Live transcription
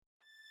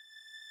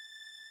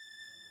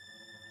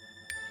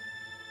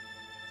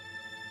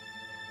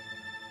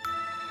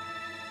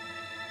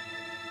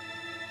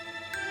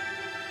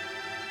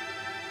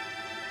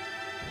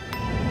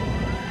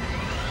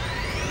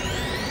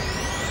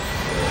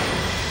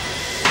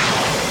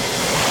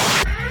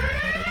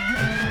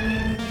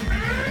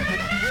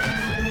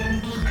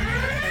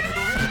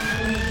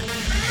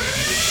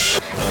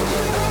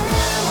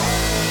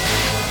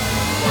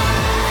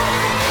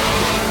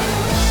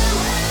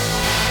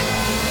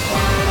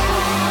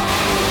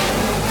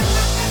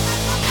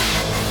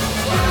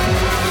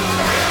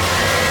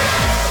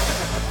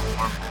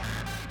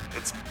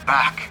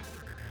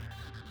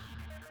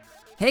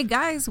Hey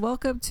guys,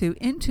 welcome to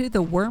Into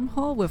the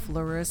Wormhole with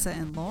Larissa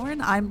and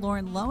Lauren. I'm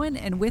Lauren Lowen,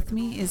 and with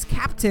me is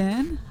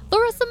Captain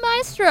Larissa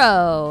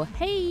Maestro.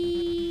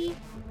 Hey.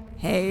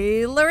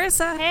 Hey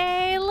Larissa.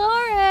 Hey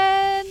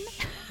Lauren.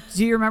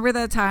 Do you remember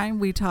that time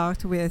we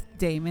talked with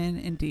Damon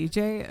and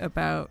DJ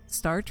about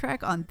Star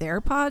Trek on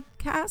their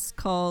podcast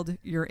called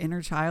Your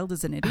Inner Child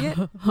is an Idiot?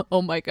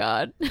 Oh my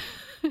God.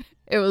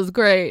 It was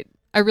great.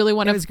 I really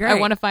want to I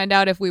want to find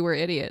out if we were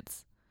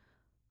idiots.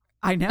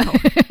 I know.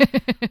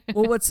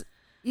 Well, what's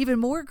even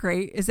more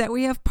great is that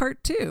we have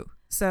part 2.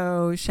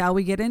 So shall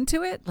we get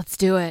into it? Let's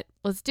do it.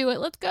 Let's do it.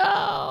 Let's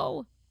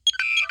go.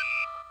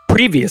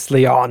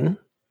 Previously on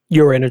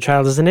Your Inner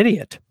Child is an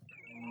Idiot.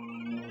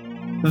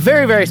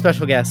 Very, very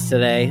special guests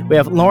today. We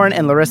have Lauren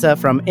and Larissa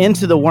from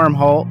Into the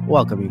Wormhole.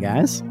 Welcome, you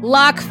guys.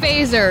 Lock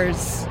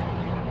phasers.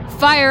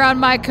 Fire on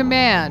my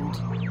command.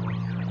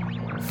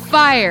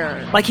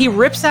 Fire. Like, he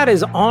rips out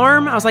his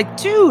arm. I was like,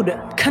 dude,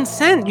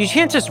 consent. You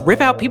can't just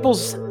rip out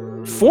people's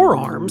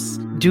forearms.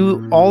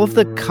 Do all of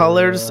the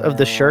colors of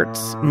the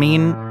shirts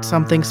mean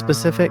something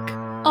specific?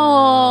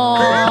 Oh.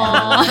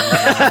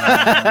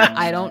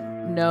 I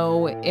don't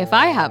know if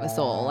I have a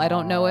soul. I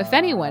don't know if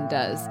anyone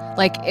does.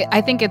 Like,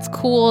 I think it's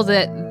cool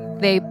that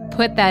they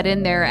put that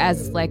in there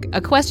as like a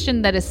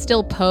question that is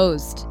still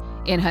posed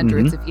in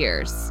hundreds of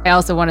years. I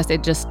also want to say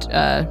just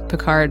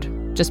Picard,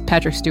 just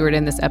Patrick Stewart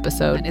in this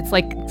episode. It's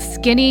like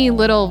skinny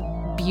little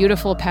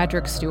beautiful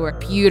Patrick Stewart,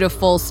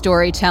 beautiful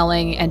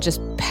storytelling, and just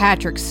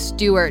Patrick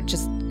Stewart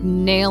just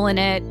nailing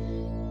it.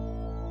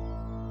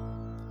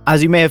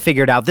 As you may have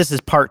figured out, this is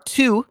part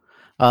 2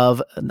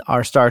 of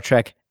our Star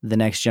Trek The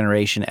Next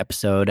Generation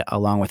episode,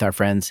 along with our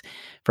friends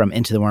from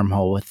Into the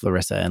Wormhole with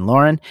Larissa and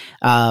Lauren.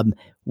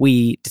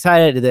 We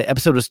decided the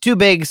episode was too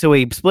big, so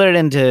we split it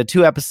into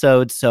 2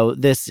 episodes. So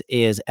this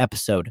is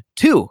episode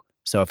 2.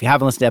 So if you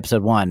haven't listened to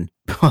episode 1,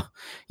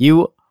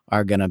 you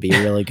are going to be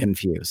really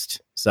confused.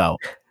 So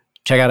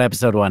check out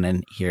episode 1,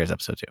 and here's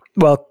episode 2.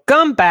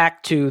 Welcome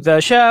back to the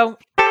show.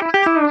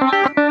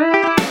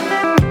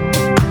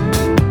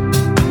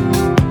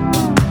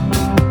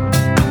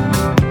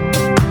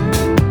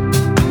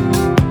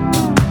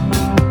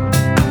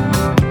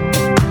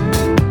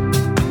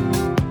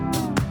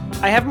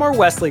 I have more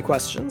Wesley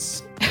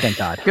questions. Thank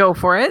God. Go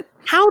for it.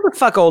 How the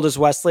fuck old is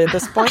Wesley at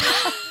this point?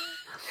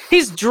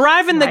 He's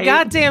driving the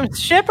goddamn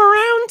ship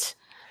around?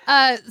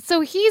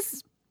 So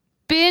he's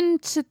been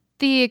to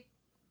the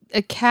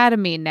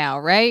academy now,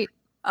 right?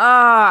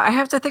 I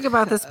have to think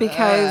about this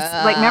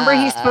because, remember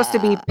he's supposed to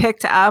be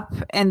picked up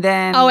and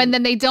then... Oh, and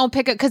then they don't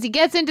pick up because he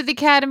gets into the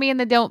academy and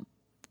they don't...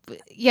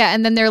 Yeah,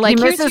 and then they're like...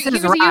 He misses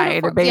his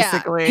ride,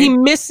 basically. Yeah. He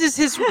misses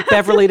his...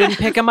 Beverly didn't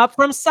pick him up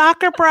from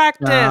soccer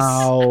practice.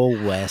 Oh,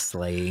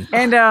 Wesley.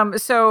 And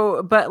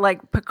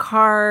but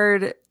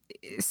Picard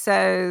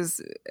says,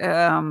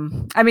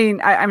 I'm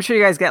sure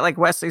you guys get like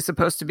Wesley's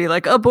supposed to be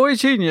like a boy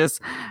genius,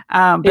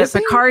 but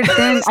Picard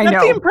then I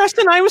know the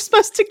impression I was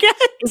supposed to get.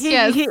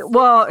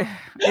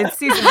 In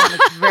season 1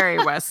 it's very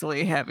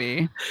Wesley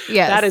heavy.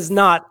 Yes, that is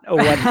not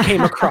what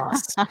came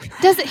across.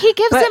 He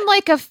gives him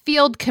like a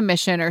field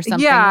commission or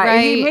something? Yeah,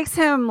 right? He makes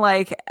him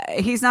like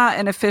he's not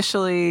an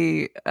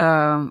officially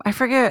I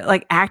forget,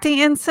 like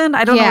acting ensign.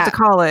 I don't know what to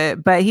call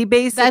it, but he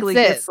basically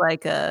gets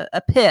like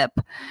a pip.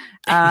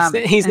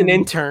 He's an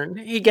intern.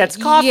 He gets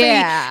coffee.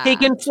 Yeah. He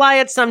can fly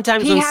it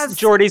sometimes when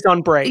Geordi's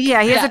on break.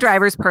 Yeah, he has a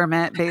driver's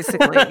permit,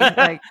 basically.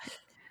 Like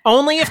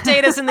only if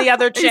Data's in the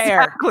other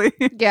chair.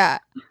 Exactly. Yeah.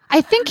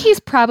 I think he's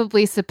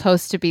probably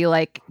supposed to be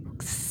like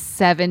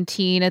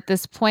 17 at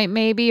this point,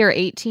 maybe, or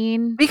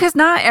 18. Because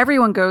not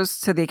everyone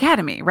goes to the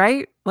academy,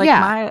 right? Like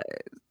not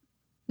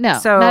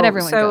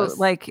everyone goes.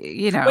 Like,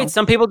 you know. Wait,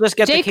 some people just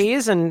get the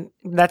keys and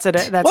that's it.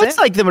 It's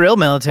like the real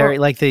military,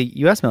 like the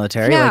U.S.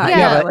 military.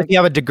 Yeah, if you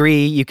have a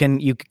degree,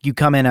 you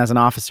come in as an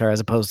officer as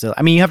opposed to.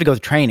 I mean, you have to go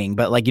through training,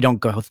 but like you don't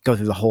go through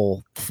the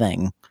whole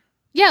thing.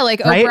 Yeah, like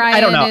right? O'Brien. I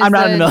don't know. I'm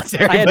not in the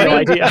military. I had no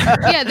idea.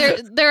 Yeah,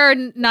 there are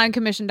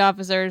non-commissioned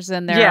officers,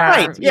 and there are.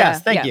 Right.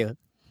 Yes. Thank you.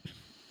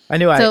 I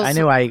knew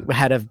I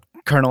had a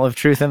kernel of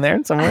truth in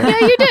there somewhere. Yeah,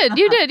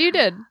 you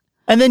did.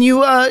 And then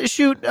you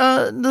shoot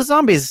the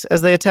zombies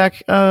as they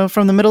attack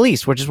from the Middle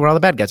East, which is where all the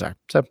bad guys are.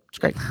 So it's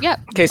great. Yeah,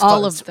 Case all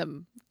closed. of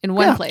them in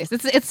one place.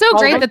 It's so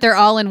great that they're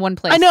all in one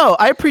place. I know.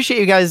 I appreciate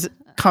you guys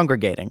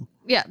congregating.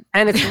 Yeah.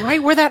 And it's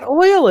right where that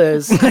oil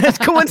is.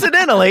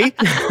 Coincidentally,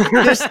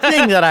 this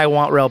thing that I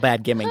want real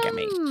bad. Gimme.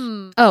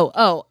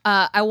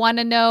 I want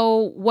to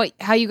know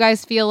how you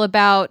guys feel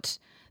about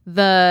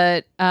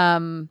the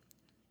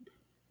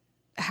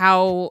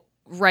how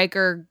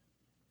Riker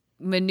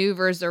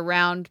maneuvers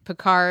around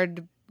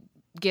Picard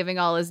giving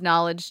all his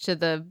knowledge to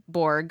the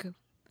Borg.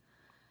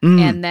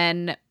 And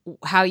then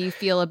how you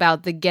feel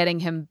about the getting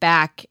him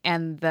back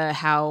and the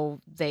how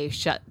they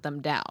shut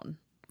them down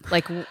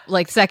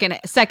like second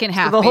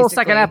half. The whole basically.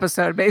 second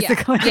episode,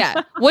 basically.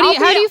 Yeah.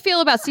 How do you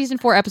feel about season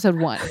 4, episode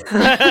 1?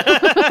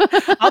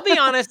 I'll be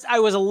honest, I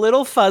was a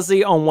little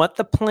fuzzy on what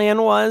the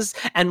plan was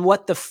and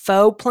what the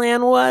faux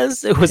plan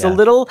was. It was a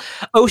little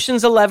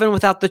Ocean's 11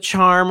 without the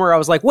charm, where I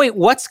was like, wait,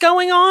 what's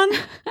going on?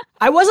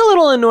 I was a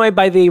little annoyed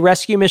by the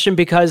rescue mission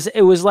because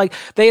it was like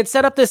they had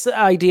set up this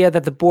idea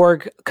that the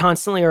Borg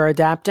constantly are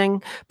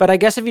adapting, but I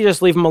guess if you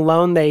just leave them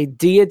alone, they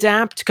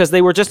de-adapt because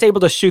they were just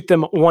able to shoot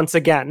them once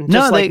again,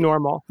 just like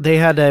normal. They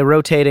had a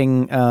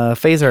rotating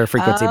phaser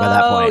frequency by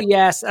that point. Oh,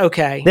 yes.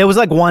 Okay. There was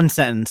like one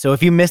sentence. So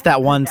if you missed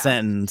that one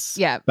sentence,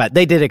 but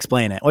they did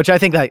explain it, which I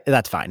think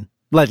that's fine.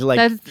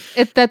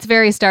 That's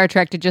very Star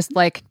Trek to just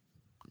like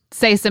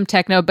say some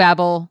techno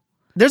babble.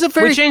 There's a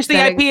very we changed the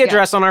IP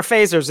address on our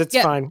phasers. It's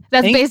fine.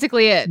 That's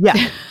basically it.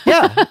 Yeah.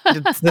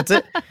 That's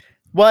it.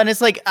 Well, and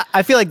it's like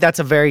I feel like that's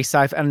a very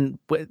sci-fi. And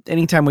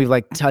anytime we've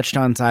like touched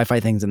on sci-fi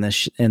things in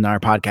this in our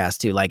podcast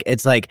too, like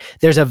it's like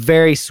there's a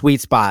very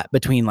sweet spot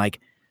between like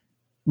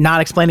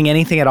not explaining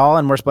anything at all,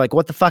 and we're like,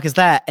 what the fuck is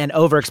that? And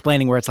over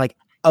explaining where it's like,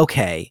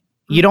 okay,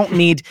 you don't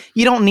need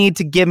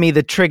to give me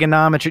the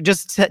trigonometry.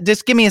 Just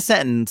give me a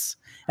sentence.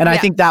 And I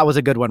think that was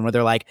a good one where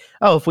they're like,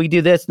 oh, if we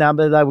do this now,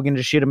 we're going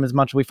to shoot them as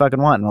much as we fucking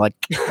want. And we're like,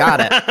 got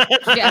it.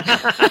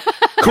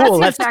 Cool.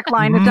 That's the exact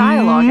line of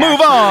dialogue.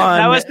 Move on.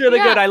 That was really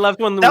good. I loved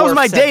when that was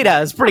my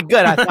data. It's pretty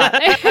good, I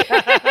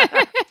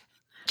thought.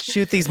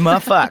 Shoot these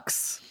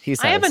motherfucks.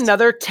 I have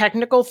another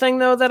technical thing,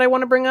 though, that I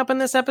want to bring up in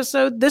this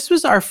episode. This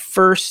was our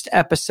first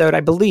episode,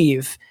 I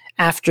believe,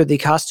 after the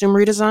costume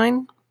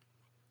redesign.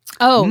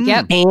 Oh,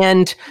 yep.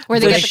 And where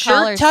they the get the shirt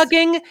collars.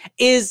 tugging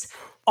is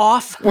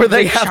off where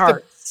they the have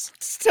charts.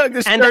 Tug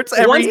the And shirts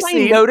every once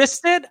scene. I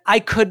noticed it,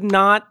 I could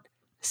not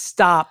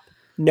stop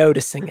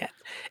noticing it.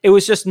 It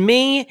was just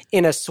me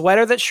in a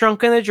sweater that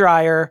shrunk in the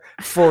dryer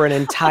for an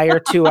entire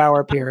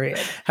 2-hour period.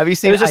 Have you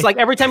seen it? Was just like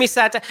every time he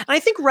sat down. And I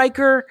think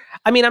Riker,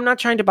 I mean, I'm not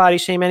trying to body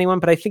shame anyone,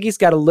 but I think he's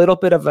got a little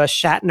bit of a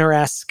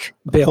Shatner-esque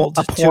build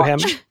to him.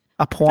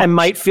 And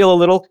might feel a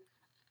little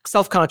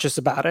self-conscious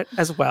about it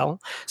as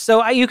well.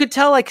 So you could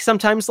tell, like,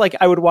 sometimes like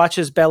I would watch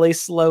his belly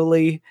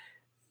slowly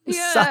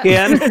suck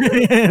in.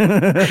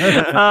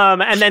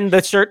 And then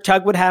the shirt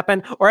tug would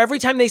happen. Or every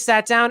time they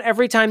sat down,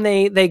 every time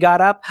they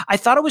got up, I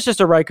thought it was just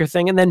a Riker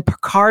thing. And then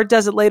Picard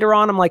does it later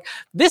on. I'm like,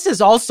 this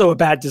is also a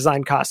bad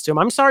design costume.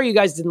 I'm sorry you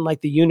guys didn't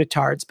like the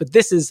unitards, but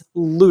this is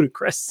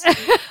ludicrous.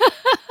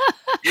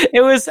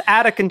 It was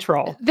out of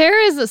control.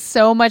 There is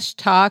so much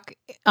talk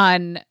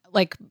on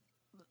like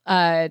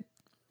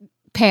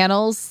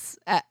panels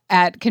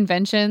at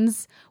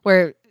conventions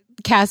where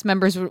cast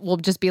members will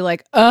just be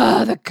like,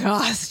 "Oh, the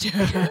costume."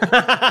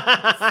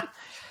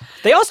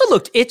 They also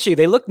looked itchy.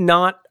 They looked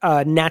not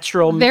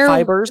natural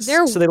fibers.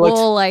 They're so they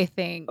wool, looked, I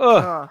think.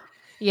 Ugh.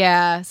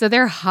 Yeah, so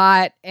they're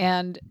hot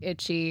and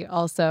itchy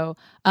also.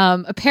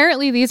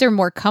 Apparently these are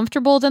more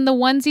comfortable than the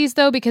onesies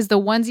though, because the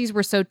onesies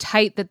were so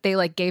tight that they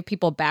like gave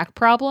people back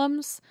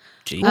problems.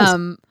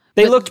 Jeez.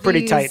 They looked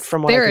pretty tight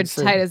from what I could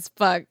see. They're tight as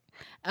fuck.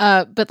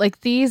 But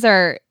like these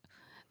are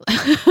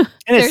and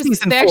it's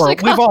season 4.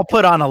 We've all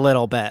put on a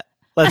little bit.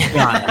 Let's be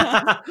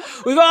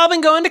honest. We've all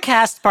been going to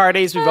cast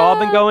parties. We've all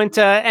been going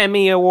to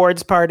Emmy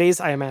Awards parties,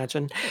 I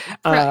imagine.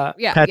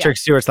 Patrick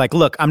Stewart's like,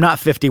 look, I'm not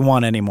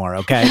 51 anymore,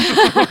 okay?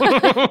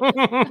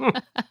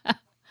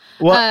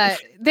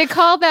 They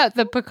called that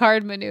the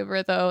Picard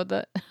maneuver, though.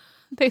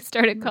 They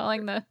started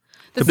calling the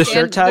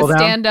shirt tug? The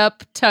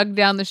stand-up, tug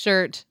down the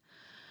shirt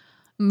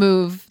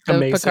move, the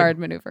Amazing. Picard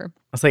maneuver.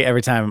 It's like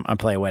every time I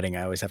play a wedding,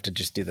 I always have to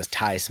just do this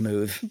tie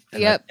smooth.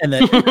 Yep. And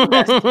then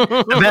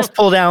the best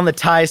pull down, the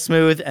tie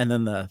smooth, and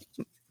then I'm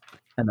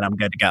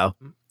good to go.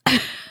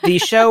 The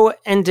show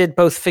ended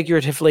both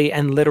figuratively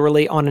and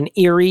literally on an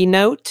eerie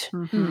note,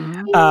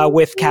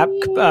 with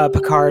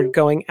Picard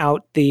going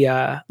out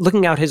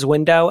looking out his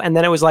window, and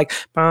then it was like,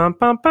 bum,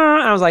 bum,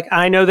 bum. I was like,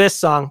 I know this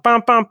song,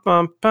 bum, bum,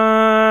 bum, bum,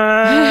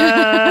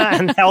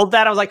 and held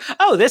that. I was like,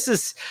 oh, this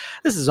is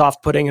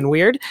off-putting and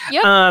weird.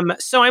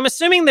 Yep. So I'm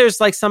assuming there's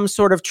like some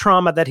sort of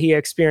trauma that he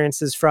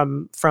experiences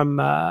from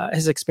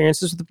his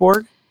experiences with the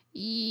Borg.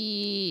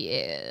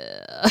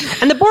 Yeah.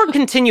 And the Borg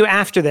continue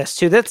after this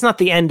too. That's not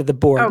the end of the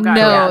Borg. Oh, God,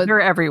 No. yeah,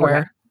 they're everywhere.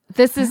 Okay.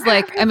 This is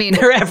like, I mean,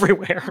 They're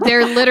everywhere.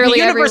 they're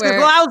literally the universe everywhere.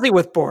 is lousy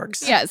with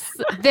Borgs. Yes,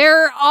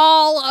 they're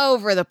all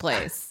over the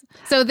place.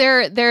 So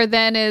there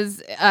then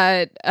is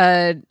I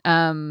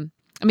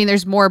mean,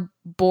 there's more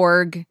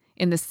Borg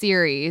in the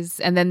series,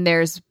 and then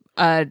there's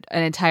an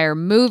entire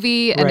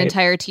movie, an Right.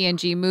 entire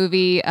TNG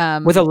movie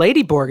With a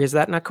lady Borg, is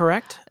that not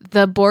correct?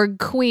 the Borg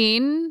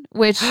Queen,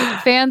 which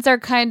fans are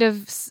kind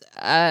of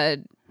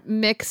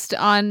mixed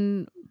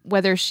on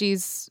whether she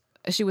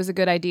was a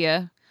good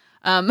idea.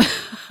 Wow.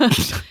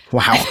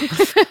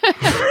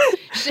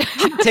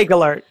 Take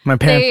alert. My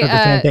parents said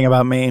the same thing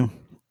about me.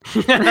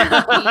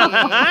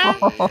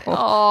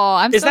 Oh,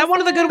 I'm Is so that one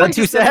of the good That's ones?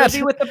 too Is the sad.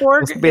 movie with the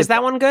Borg? Is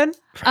that one good?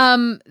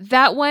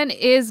 That one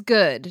is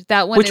good.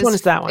 That one Which one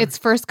is that one? It's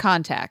First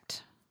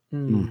Contact.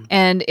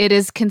 And it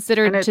is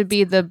considered And to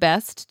be the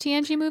best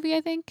TNG movie,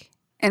 I think.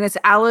 And it's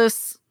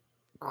Alice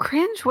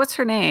Cringe. What's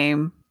her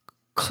name?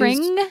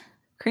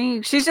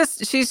 Kring. She's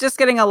just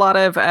getting a lot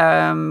of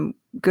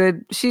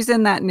good. She's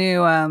in that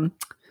new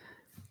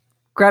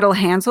Gretel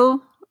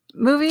Hansel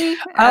movie.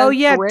 Oh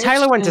yeah,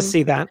 Tyler went to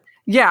see that.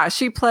 Yeah,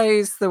 she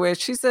plays the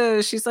witch.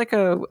 She's like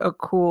a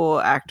cool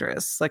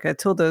actress, like a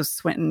Tilda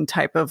Swinton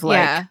type of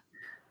like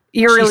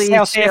eerily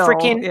South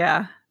African.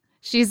 Yeah.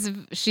 She's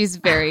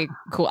very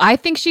cool. I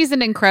think she's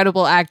an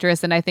incredible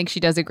actress, and I think she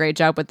does a great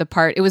job with the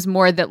part. It was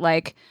more that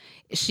like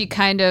she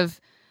kind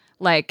of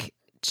like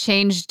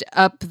changed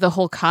up the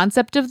whole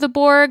concept of the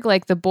Borg.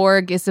 Like the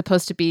Borg is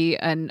supposed to be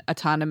an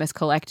autonomous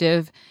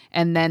collective,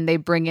 and then they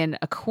bring in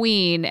a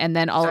queen, and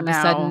then all of a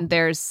sudden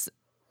there's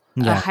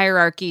a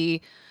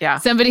hierarchy. Yeah.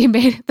 Somebody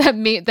made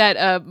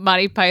that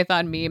Monty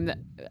Python meme.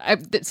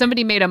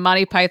 Somebody made a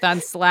Monty Python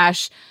 /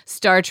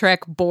 Star Trek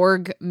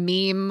Borg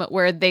meme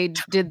where they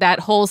did that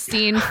whole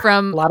scene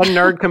from a lot of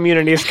nerd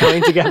communities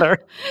coming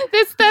together.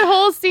 That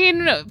whole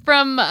scene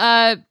from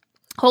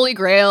Holy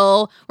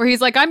Grail where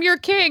he's like, "I'm your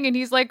king," and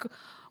he's like,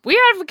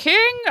 "We have a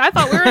king? I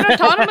thought we were an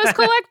autonomous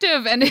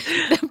collective." And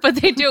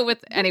but they do it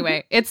with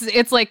anyway.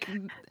 It's like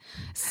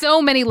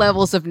so many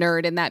levels of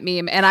nerd in that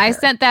meme. And I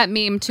sent that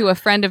meme to a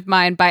friend of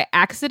mine by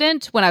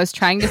accident when I was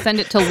trying to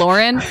send it to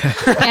Lauren.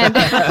 And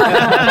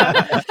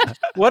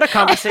what a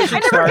conversation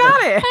I never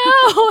got it.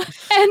 Oh,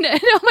 and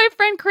my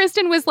friend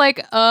Kristen was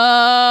like,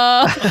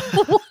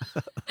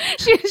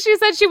 she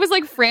said she was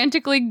like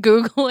frantically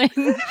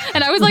Googling.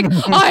 And I was like,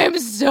 I am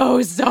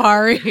so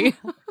sorry.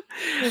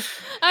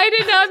 I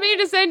did not mean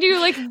to send you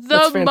like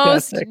the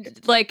most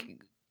like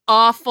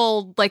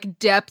awful like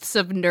depths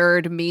of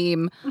nerd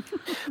meme.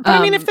 But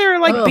I mean, if they're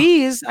like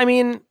bees, I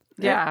mean,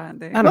 yeah, I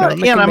don't know.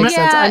 It makes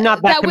sense. I'm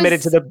not that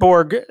committed to the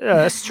Borg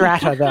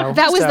strata, though.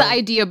 That was the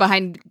idea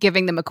behind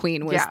giving them a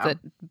queen, was that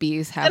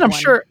bees have. And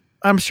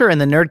I'm sure in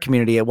the nerd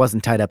community it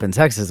wasn't tied up in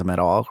sexism at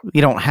all.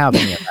 You don't have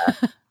any of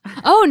that.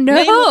 Oh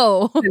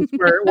no!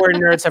 where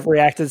nerds have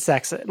reacted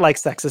like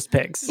sexist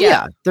pigs.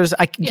 Yeah,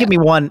 give me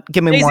one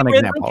example.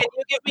 Can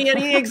you give me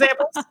any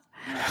examples?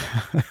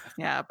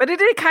 Yeah, but it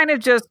did kind of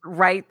just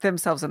write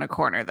themselves in a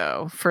corner,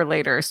 though, for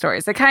later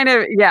stories. It kind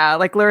of,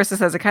 like Larissa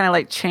says, it kind of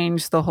like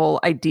changed the whole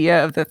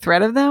idea of the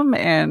threat of them,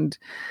 and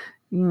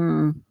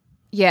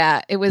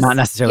it was not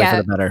necessarily for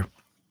the better.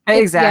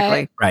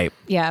 Exactly. Right.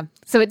 Yeah.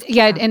 So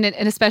and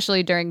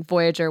especially during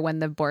Voyager when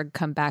the Borg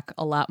come back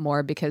a lot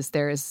more, because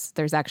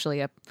there's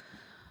actually a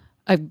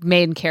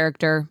main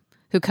character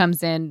who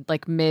comes in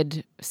like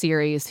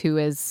mid-series who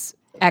is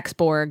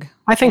ex-Borg.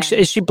 I think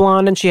is she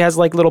blonde and she has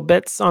like little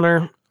bits on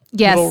her?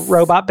 Yes. Little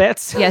robot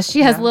bits? Yes,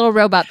 she has little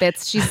robot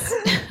bits. She's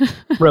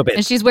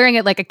and she's wearing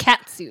it like a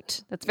cat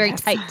suit. That's very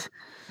tight.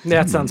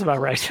 That sounds about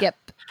right. Yep.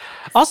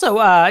 Also,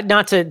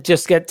 not to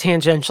just get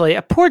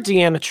tangentially, poor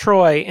Deanna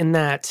Troi in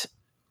that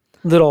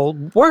little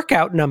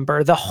workout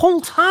number the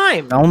whole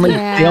time. The only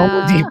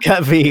deep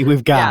cut V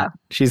we've got.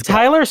 Yeah.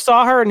 Tyler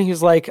saw her and he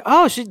was like,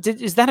 "Oh,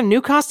 is that a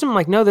new costume?" I'm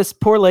like, no, this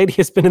poor lady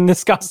has been in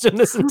this costume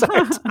this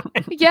entire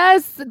time.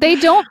 Yes, they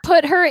don't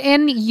put her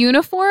in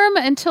uniform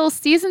until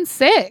season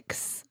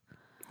 6.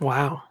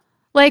 Wow.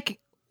 Like,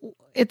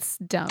 it's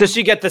dumb. Does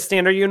she get the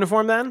standard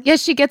uniform then?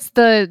 Yes, she gets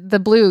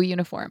the blue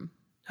uniform.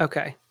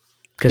 Okay.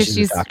 Because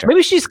she's a doctor.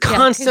 Maybe she's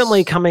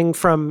constantly coming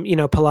from,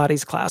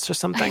 Pilates class or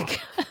something.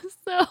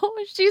 So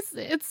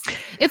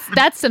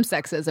that's some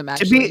sexism,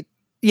 actually.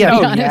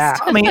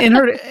 I mean,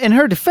 in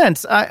her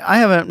defense, I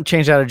haven't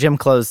changed out of gym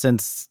clothes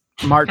since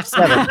March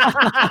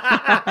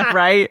 7th.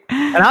 Right.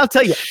 And I'll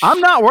tell you, I'm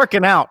not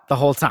working out the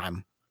whole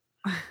time.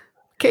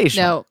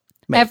 Occasionally. No.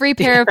 Every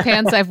pair of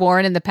pants I've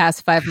worn in the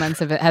past 5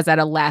 months of it has that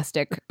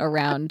elastic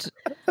around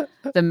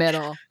the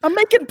middle. I'm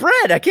making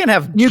bread. I can't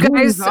have you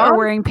guys are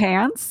wearing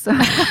pants.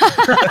 That's how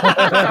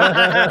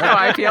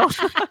I feel.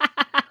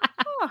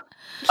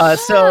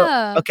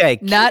 Okay.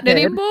 Not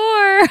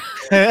anymore.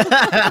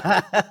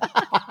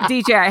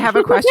 DJ, I have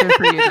a question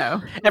for you, though.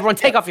 Everyone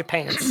take off your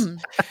pants.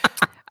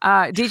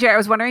 DJ, I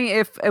was wondering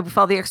if with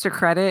all the extra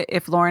credit,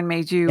 if Lauren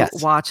made you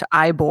watch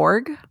I,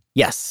 Borg.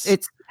 Yes.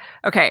 It's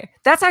okay.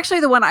 That's actually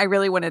the one I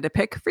really wanted to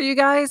pick for you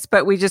guys,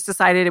 but we just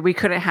decided we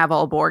couldn't have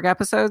all Borg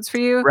episodes for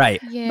you.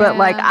 Right. Yeah. But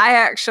like I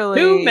actually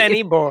too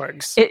many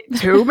Borgs.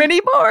 Too many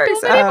Borgs.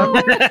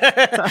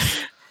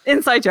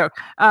 Inside joke.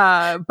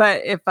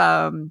 But if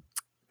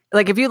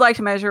if you liked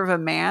Measure of a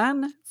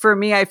Man, for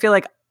me, I feel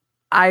like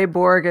I,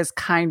 Borg is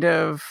kind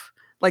of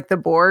like the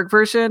Borg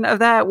version of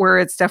that, where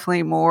it's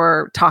definitely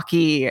more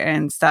talky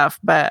and stuff.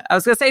 But I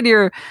was gonna say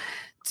to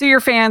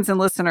your fans and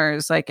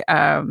listeners, like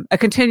a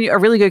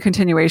really good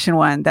continuation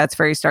one that's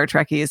very Star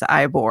Trekky is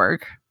I,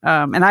 Borg.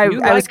 And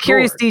I was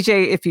curious, Borg.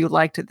 DJ, if you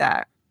liked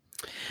that.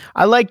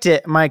 I liked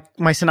it. My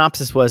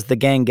synopsis was the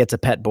gang gets a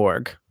pet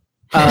Borg.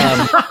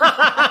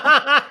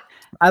 I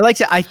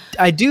liked it.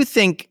 I do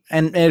think,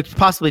 and it's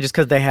possibly just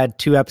because they had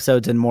 2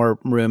 episodes and more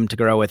room to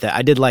grow with it.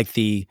 I did like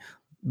the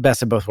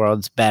Best of Both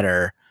Worlds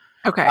better.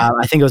 Okay.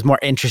 I think it was more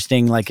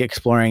interesting, like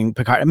exploring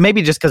Picard.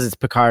 Maybe just because it's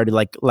Picard,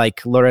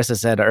 like Larissa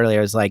said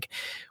earlier, is like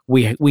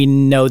we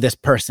know this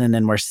person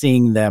and we're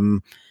seeing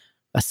them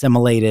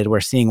assimilated. We're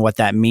seeing what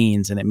that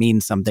means, and it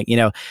means something,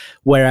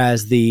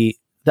 Whereas the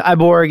the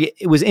Iborg,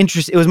 it was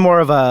interesting. It was more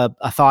of a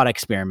thought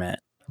experiment.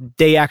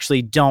 They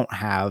actually don't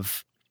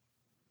have,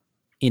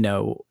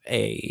 the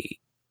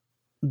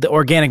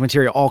organic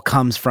material all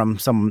comes from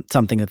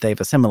something that they've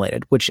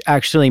assimilated, which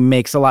actually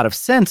makes a lot of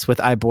sense with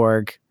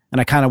Iborg.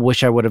 And I kind of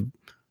wish it'd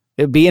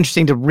be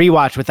interesting to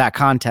rewatch with that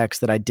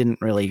context that I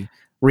didn't really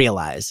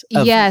realize.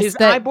 Yes. Is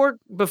Iborg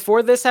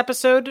before this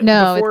episode?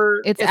 No,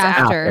 it's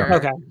after.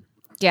 Okay.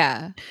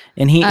 Yeah.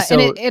 And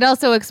it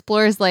also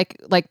explores like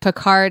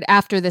Picard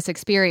after this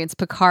experience,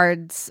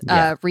 Picard's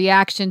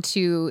reaction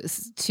to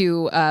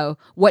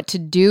what to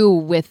do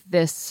with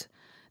this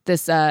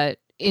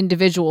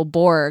individual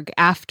Borg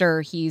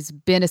after he's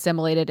been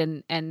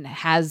assimilated and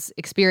has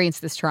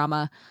experienced this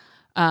trauma.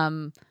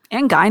 And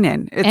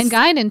Guinan. And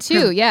Guinan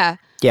too, yeah.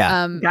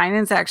 Yeah.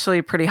 Guinan's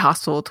actually pretty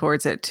hostile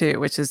towards it too,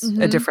 which is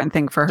a different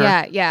thing for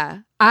her. Yeah.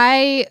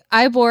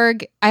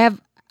 Iborg, I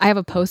have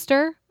a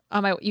poster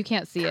on my, you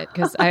can't see it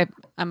because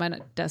I'm on a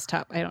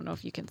desktop. I don't know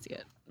if you can see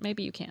it.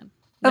 Maybe you can.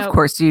 Of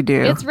course you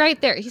do. It's right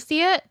there. You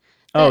see it?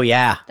 Oh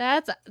yeah.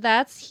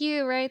 That's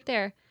Hugh right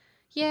there.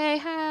 Yay,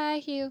 hi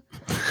Hugh.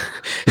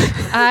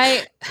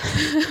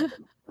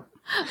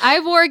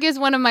 Iborg is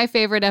one of my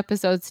favorite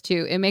episodes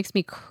too. It makes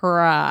me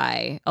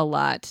cry a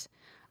lot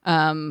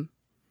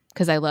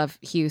because I love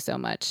Hugh so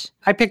much.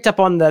 I picked up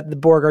on the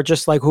Borg are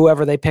just like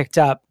whoever they picked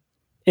up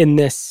in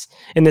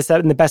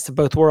the Best of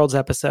Both Worlds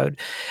episode.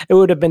 It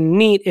would have been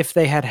neat if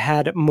they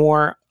had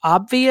more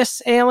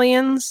obvious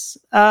aliens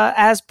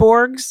as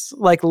Borgs,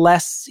 like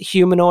less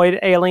humanoid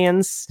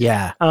aliens.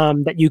 Yeah.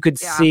 That you could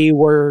see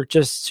were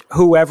just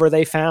whoever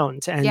they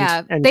found.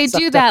 And they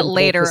do that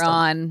later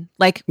on.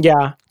 Like,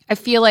 yeah. I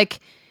feel like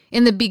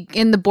in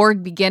the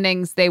Borg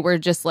beginnings, they were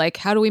just like,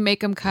 how do we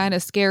make them kind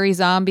of scary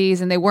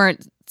zombies? And they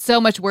weren't so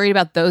much worried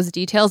about those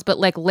details. But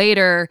like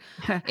later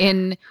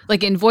in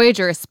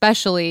Voyager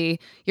especially,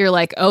 you're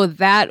like, oh,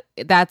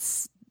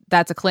 that's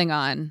a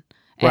Klingon.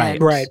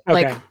 And right.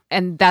 Okay. Like,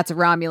 and that's a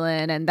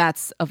Romulan and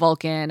that's a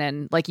Vulcan.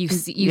 And like you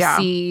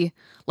see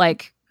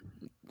like,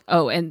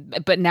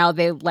 but now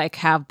they like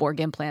have Borg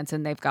implants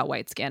and they've got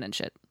white skin and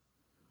shit.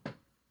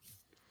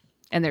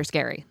 And they're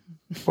scary.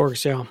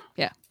 Borgs, yeah.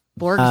 Yeah.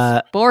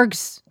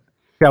 Borgs.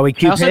 Shall we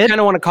Cupid? I also kind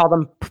of want to call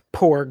them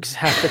Porgs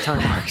half the time.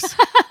 Porgs.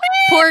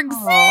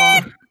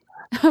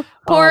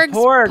 Porgs.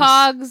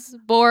 Pogs.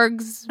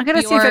 Borgs. I'm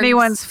gonna see if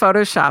anyone's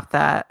photoshopped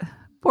that.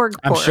 Borg.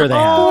 I'm sure they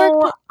have.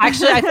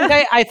 Actually,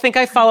 I think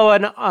I follow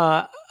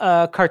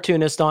a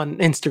cartoonist on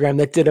Instagram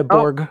that did a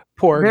Porg.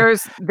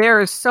 There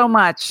is so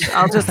much.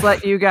 I'll just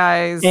let you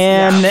guys.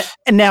 And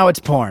now it's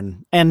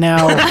porn. And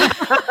now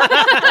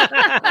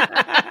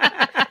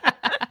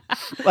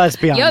let's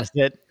be honest.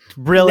 It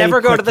really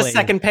never go quickly. to the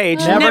second page.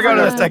 Never go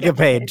to the second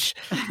page.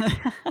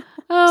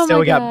 Oh so my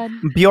we got God.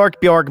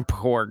 Bjork,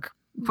 Porg.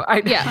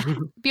 Yeah.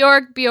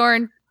 Bjorn,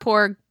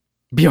 Porg.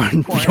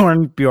 Bjorn,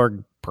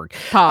 Porg.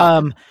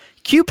 Pog.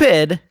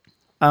 Cupid.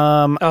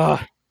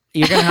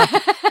 You're gonna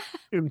have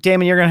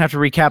Damon. You're gonna have to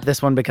recap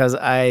this one because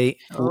I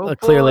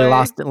clearly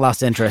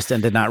lost interest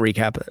and did not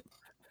recap it.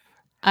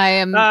 I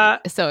am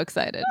so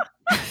excited.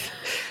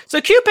 So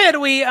Cupid,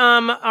 we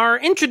are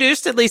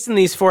introduced, at least in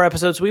these 4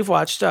 episodes we've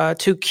watched,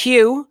 to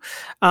Q,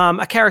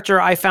 a character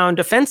I found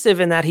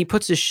offensive in that he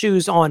puts his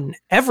shoes on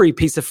every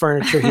piece of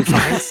furniture he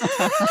finds.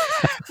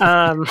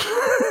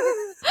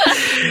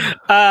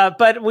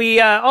 But we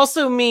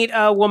also meet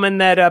a woman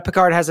that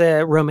Picard has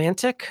a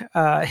romantic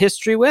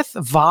history with,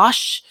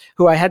 Vash,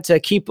 who I had to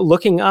keep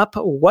looking up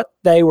what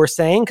they were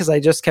saying because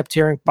I just kept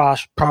hearing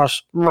Bosh,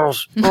 Posh,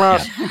 Rosh,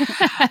 Rosh.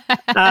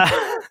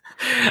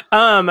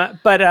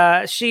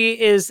 But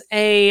she is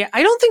I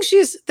don't think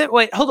she's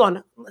wait, hold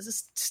on. Let's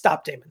just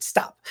stop, Damon.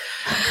 Stop.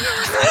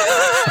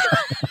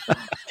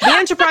 The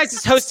Enterprise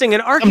is hosting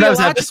an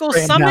archaeological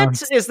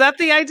summit. Is that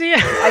the idea?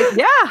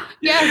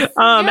 Yes.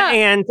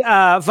 And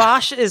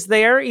Vash is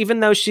there, even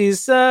though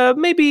she's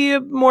maybe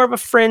more of a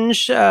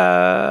fringe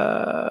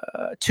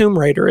Tomb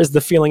Raider is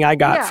the feeling I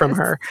got from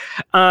her.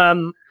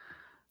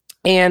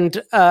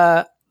 And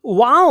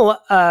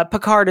while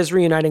Picard is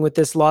reuniting with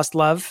this lost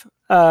love,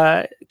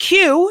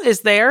 Q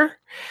is there.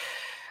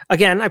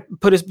 Again, I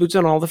put his boots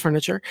on all the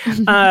furniture,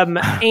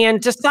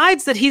 and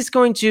decides that he's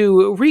going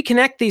to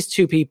reconnect these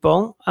two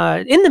people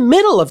in the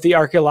middle of the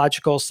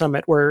archaeological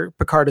summit where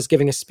Picard is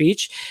giving a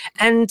speech,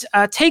 and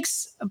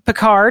takes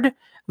Picard,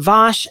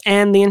 Vash,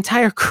 and the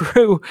entire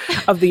crew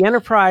of the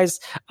Enterprise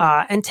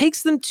and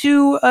takes them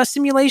to a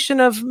simulation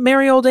of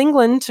merry old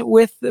England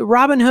with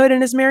Robin Hood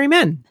and his merry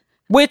men.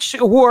 Which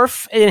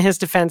Worf, in his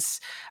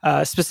defense,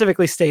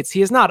 specifically states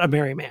he is not a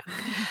merry man,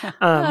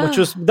 which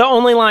was the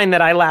only line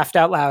that I laughed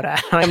out loud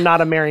at. I'm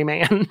not a merry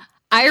man.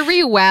 I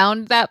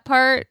rewound that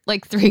part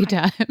like 3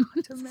 times.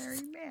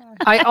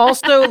 I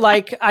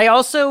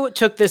also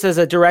took this as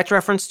a direct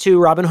reference to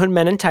Robin Hood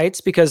Men in Tights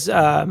because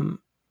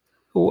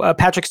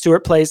Patrick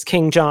Stewart plays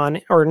King John,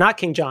 or not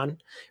King John,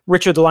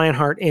 Richard the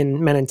Lionheart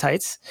in Men in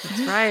Tights.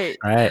 That's right.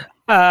 Right.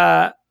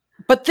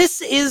 But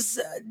this is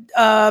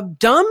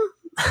dumb.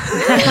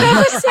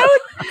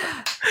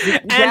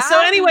 And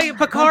so anyway,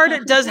 Picard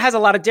has a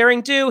lot of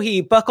daring do.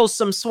 He buckles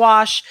some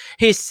swash.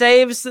 He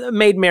saves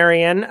Maid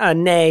Marian,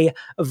 nay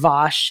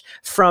Vash,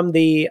 from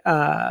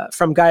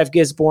Guy of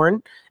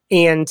Gisborne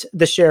and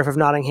the Sheriff of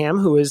Nottingham,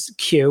 who is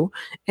Q.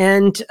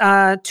 And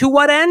to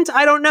what end?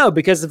 I don't know,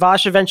 because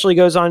Vash eventually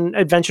goes on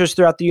adventures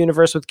throughout the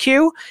universe with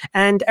Q,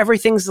 and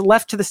everything's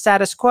left to the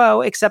status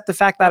quo, except the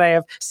fact that I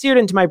have seared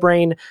into my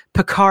brain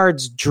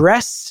Picard's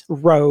dress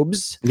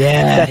robes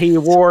that he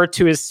wore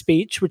to his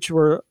speech, which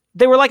were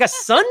like a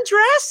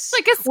sundress?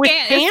 Like a with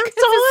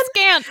pants on?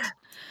 Scant.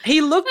 He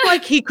looked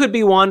like he could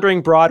be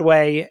wandering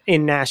Broadway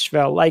in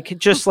Nashville, like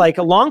just like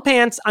long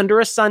pants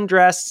under a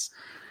sundress,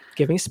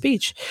 giving a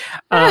speech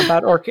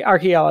about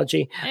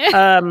archaeology.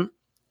 And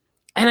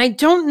I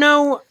don't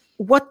know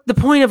what the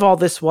point of all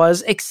this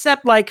was,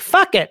 except like,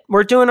 fuck it,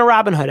 we're doing a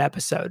Robin Hood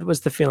episode,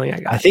 was the feeling I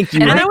got. I think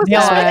you I was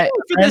expecting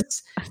for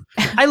this.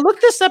 I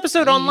looked this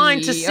episode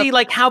online to see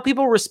like how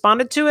people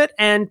responded to it,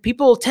 and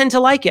people tend to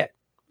like it,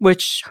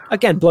 which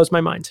again blows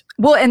my mind.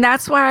 Well, and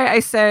that's why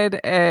I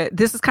said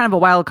this is kind of a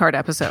wild card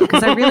episode,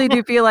 because I really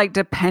do feel like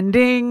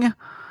depending.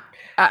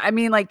 I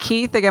mean, like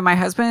Keith, again, my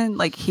husband,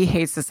 like he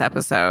hates this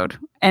episode,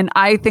 and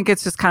I think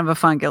it's just kind of a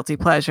fun guilty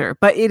pleasure,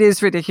 but it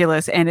is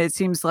ridiculous, and it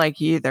seems like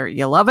either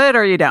you love it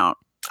or you don't.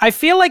 I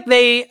feel like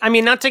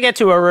not to get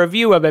to a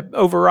review of it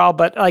overall,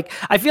 but like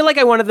I feel like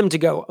I wanted them to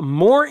go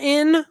more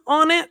in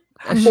on it.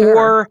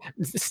 Or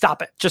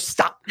stop it. Just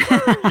stop.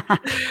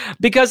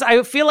 Because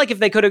I feel like if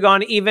they could have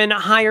gone even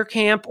higher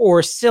camp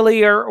or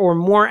sillier or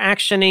more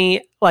actiony,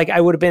 like I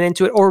would have been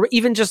into it, or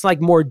even just like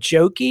more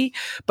jokey.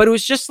 But it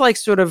was just like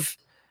sort of,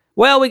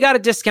 well, we got a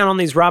discount on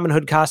these Robin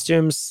Hood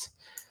costumes.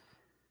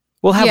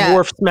 We'll have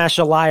Worf smash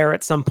a liar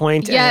at some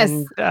point. Yes.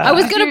 And, I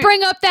was going to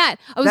bring up that.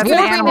 Worf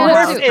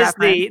is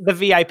the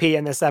VIP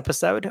in this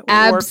episode.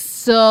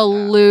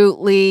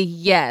 Absolutely,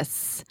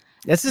 yes.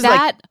 This is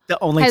like the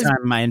only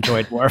time I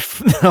enjoyed Worf.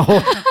 He didn't get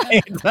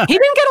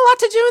a lot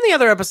to do in the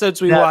other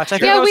episodes we watched. I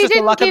think it was just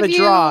the luck of the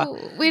draw.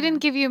 We didn't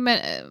give you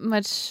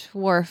much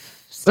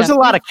Worf stuff. There's a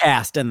lot of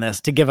cast in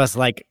this to give us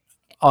like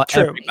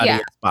everybody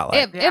a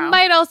spotlight. It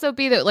might also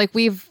be that like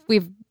we've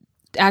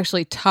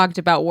actually talked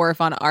about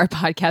Worf on our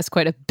podcast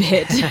quite a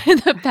bit in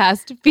the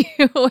past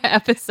few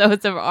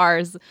episodes of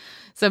ours.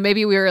 So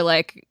maybe we were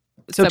like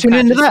tune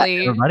into that,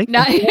 everybody.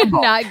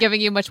 Not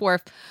giving you much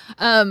Worf.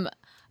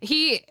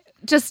 He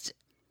just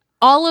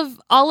all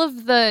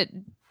of the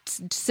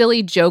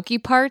silly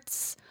jokey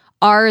parts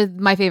are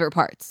my favorite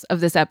parts of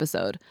this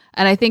episode,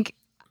 and I think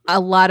a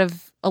lot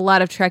of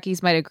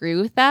Trekkies might agree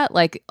with that.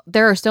 Like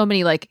there are so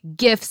many like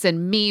GIFs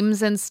and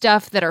memes and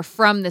stuff that are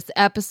from this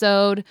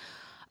episode.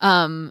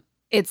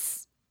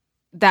 It's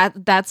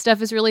that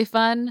stuff is really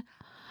fun.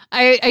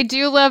 I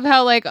do love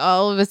how like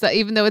all of a sudden,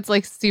 even though it's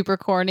like super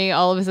corny,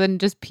 all of a sudden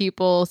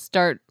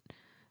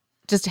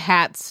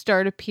hats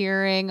start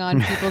appearing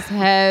on people's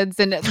heads.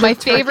 And my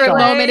favorite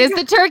moment is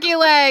the turkey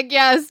leg.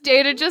 Yes,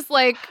 Data just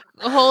like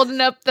holding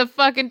up the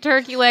fucking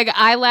turkey leg.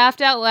 I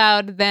laughed out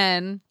loud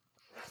then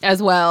as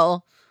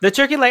well. The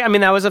turkey leg, I mean,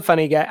 that was a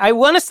funny guy. I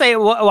want to say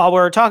while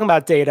we're talking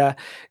about Data,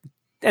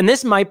 and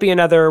this might be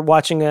another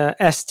watching a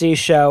SD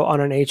show on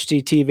an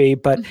HD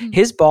TV, but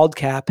his bald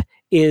cap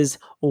is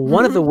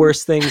one of the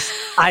worst things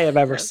I have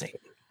ever seen.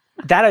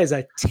 That is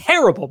a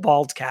terrible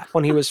bald cap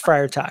when he was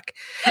Friar Tuck.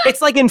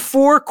 It's like in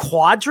 4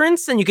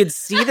 quadrants and you could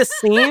see the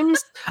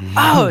seams.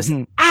 Oh, it's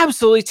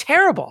absolutely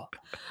terrible.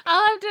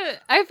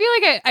 I feel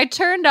like I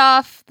turned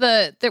off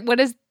the what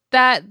is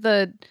that?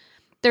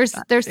 There's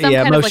some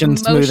kind of like motion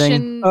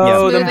smoothing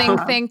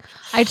thing.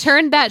 I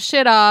turned that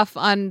shit off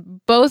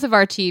on both of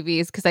our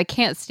TVs because I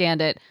can't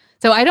stand it.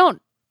 So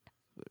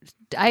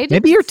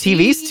maybe your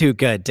TV's too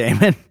good,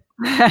 Damon.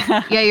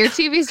 Yeah, your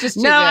TV's just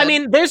too good. I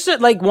mean, there's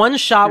like one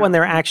shot when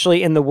they're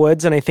actually in the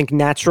woods and I think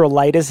natural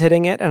light is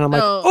hitting it. And I'm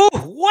like, oh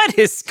what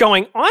is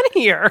going on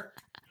here?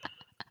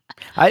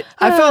 I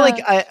felt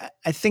like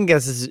I think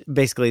this is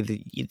basically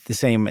the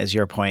same as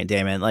your point,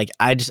 Damon. Like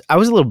I was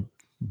a little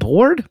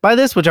bored by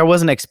this, which I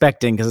wasn't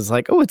expecting because it's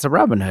like, oh, it's a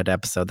Robin Hood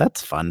episode.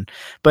 That's fun.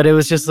 But it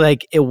was just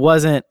like, it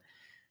wasn't,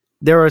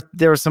 there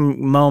were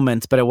some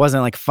moments, but it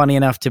wasn't like funny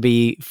enough to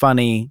be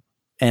funny.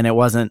 And it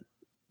wasn't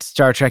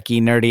Star Trek-y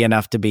nerdy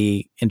enough to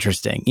be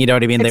interesting. You know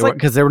what I mean?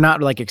 Because they were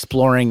not like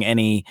exploring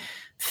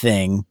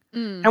anything.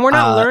 And we're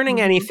not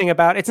learning anything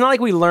about, it's not like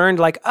we learned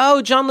like,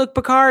 oh, Jean-Luc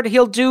Picard,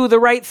 he'll do the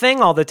right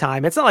thing all the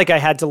time. It's not like I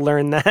had to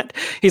learn that.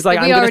 He's like,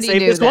 I'm going to save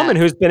this woman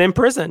who's been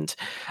imprisoned.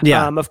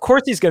 Yeah. Of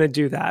course he's going to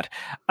do that.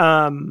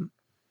 I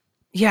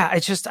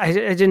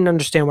didn't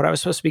understand what I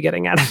was supposed to be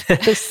getting out of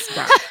this.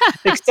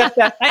 Except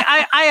that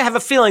I have a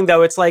feeling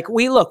though, it's like,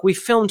 we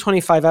filmed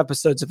 25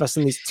 episodes of us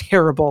in these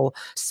terrible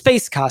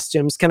space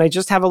costumes. Can I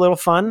just have a little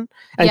fun?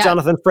 And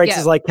Jonathan Frakes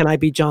is like, can I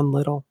be John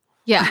Little?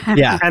 Yeah.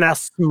 Yeah. And a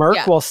smirk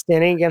while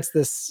standing against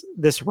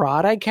this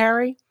rod I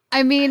carry.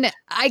 I mean,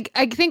 I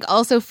think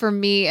also for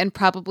me and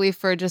probably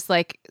for just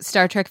like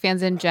Star Trek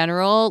fans in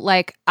general,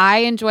 like I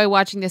enjoy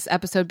watching this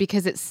episode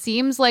because it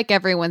seems like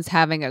everyone's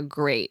having a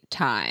great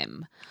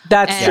time.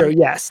 That's true.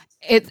 Yes.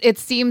 It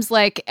seems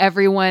like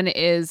everyone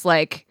is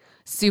like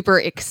super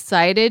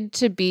excited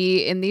to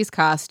be in these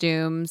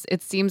costumes.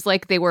 It seems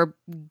like they were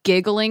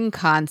giggling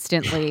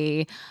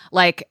constantly.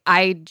 Like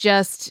I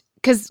just,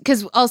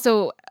 because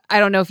also, I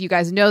don't know if you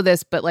guys know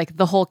this, but like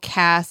the whole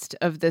cast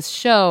of this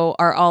show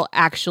are all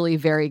actually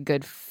very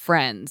good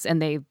friends.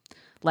 And they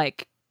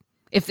like,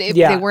 if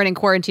they weren't in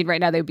quarantine right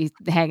now, they'd be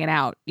hanging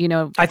out, you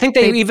know. I think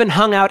they even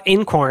hung out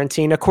in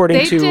quarantine,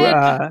 according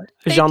to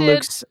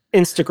Jean-Luc's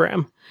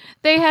Instagram.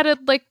 They had a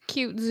like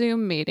cute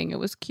Zoom meeting. It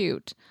was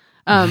cute.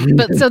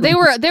 But so they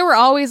were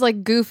always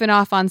like goofing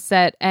off on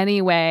set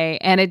anyway.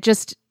 And it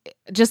just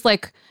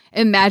like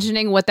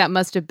imagining what that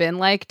must have been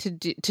like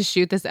to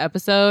shoot this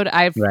episode.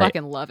 I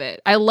fucking love it.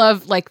 I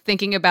love like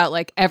thinking about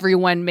like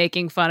everyone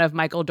making fun of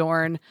Michael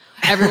Dorn.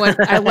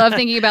 I love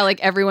thinking about like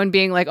everyone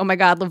being like, oh my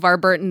God,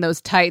 LeVar Burton, those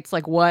tights,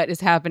 like what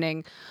is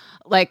happening?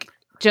 Like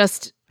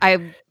just,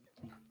 I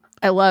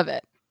love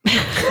it.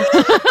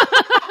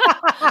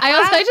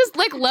 I just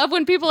like love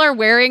when people are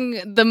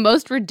wearing the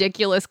most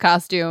ridiculous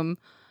costume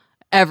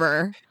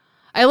ever.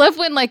 I love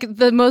when like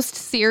the most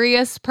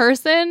serious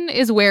person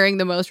is wearing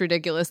the most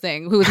ridiculous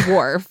thing, who is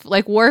Worf.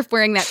 Like Worf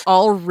wearing that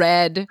all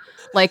red,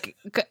 like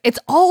it's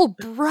all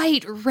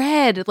bright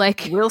red,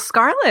 like Will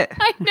Scarlet.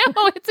 I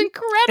know, it's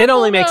incredible. It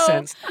only makes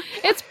sense.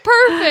 It's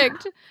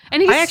perfect.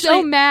 And he's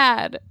so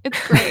mad.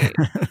 It's great.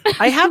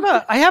 I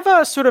have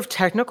a sort of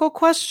technical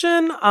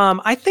question.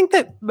 I think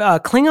that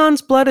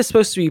Klingon's blood is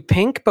supposed to be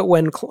pink, but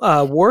when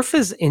Worf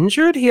is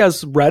injured, he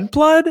has red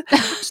blood.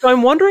 So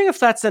I'm wondering if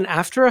that's an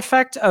after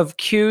effect of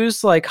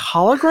Q's like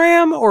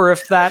hologram, or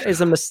if that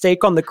is a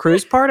mistake on the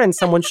crew's part and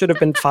someone should have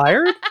been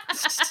fired.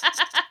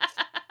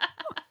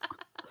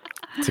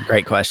 It's a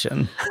great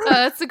question.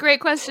 That's a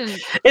great question.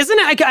 Isn't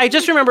it? I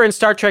just remember in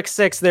Star Trek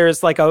VI,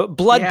 there's like a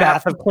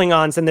bloodbath of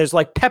Klingons, and there's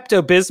like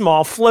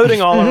Pepto-Bismol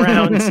floating all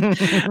around.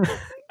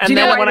 And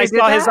then when I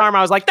saw his arm,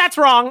 I was like, "That's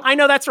wrong. I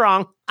know that's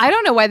wrong." I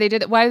don't know why they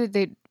did it. Why did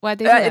they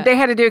do that? They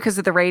had to do it because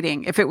of the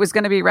rating. If it was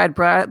going to be red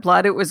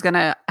blood, it was going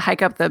to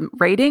hike up the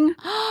rating.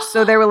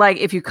 So they were like,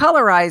 if you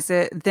colorize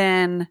it,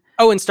 then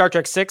in Star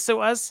Trek VI, it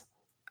was.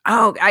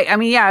 Oh, I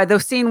mean, yeah, the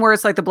scene where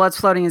it's like the blood's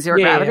floating in zero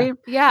gravity.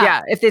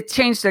 Yeah. If it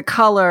changed the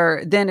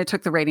color, then it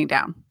took the rating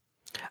down.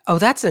 Oh,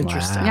 that's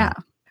interesting. Wow. Yeah.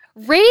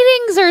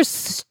 Ratings are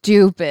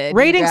stupid.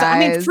 Ratings. Guys. I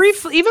mean,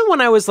 even when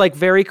I was like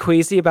very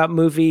queasy about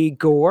movie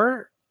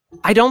gore,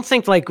 I don't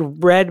think like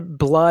red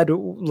blood,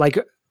 like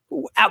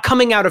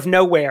coming out of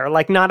nowhere,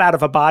 like not out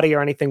of a body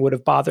or anything, would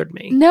have bothered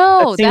me.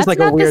 No, that's like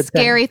not the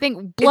scary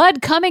thing.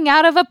 Blood coming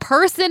out of a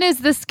person is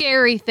the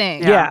scary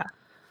thing. Yeah.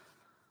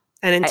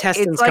 And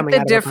intestines it's like coming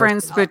out the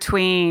difference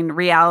between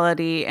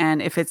reality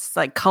and if it's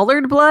like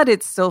colored blood,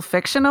 it's still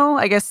fictional.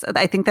 I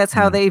think that's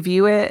how they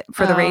view it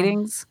for the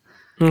ratings.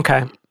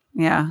 Okay.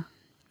 Yeah.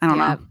 I don't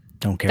know.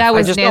 Don't care. That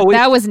was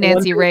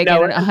Nancy Reagan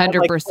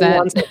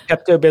 100%. Like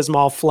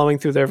Pepto-Bismol flowing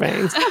through their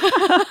veins.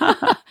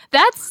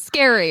 That's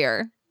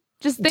scarier.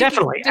 Just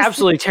definitely,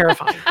 absolutely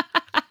terrifying.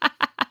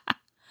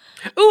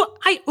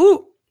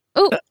 Ooh,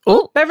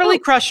 Beverly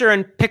Crusher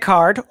and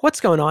Picard. What's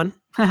going on?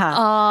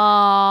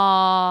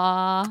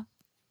 Aww.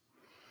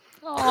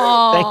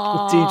 Thank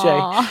you,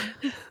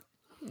 DJ.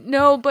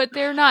 No, but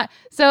they're not.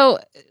 So,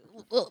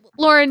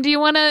 Lauren, do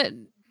you want to?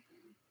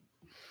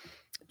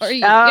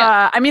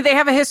 I mean, they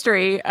have a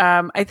history.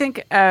 I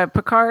think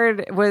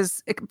Picard's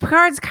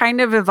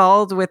kind of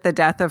involved with the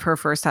death of her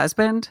first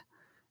husband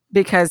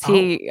because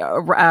Damon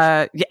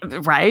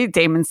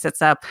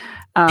sits up.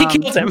 He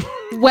killed him.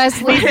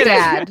 Wesley's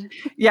dad.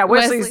 Yeah,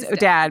 Wesley's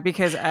dad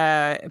because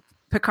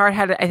Picard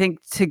had, I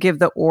think, to give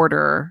the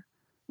order,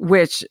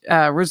 which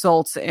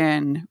results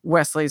in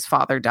Wesley's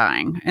father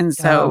dying, and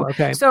so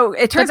so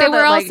it turns out they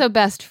were also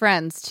best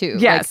friends too.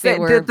 Yes,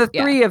 like the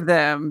three of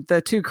them,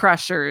 the two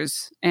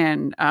Crushers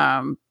and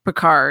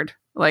Picard,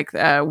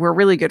 were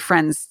really good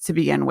friends to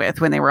begin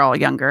with when they were all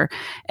younger,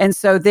 and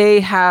so they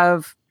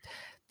have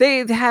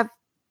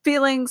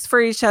feelings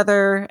for each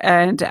other,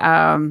 and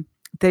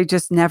they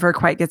just never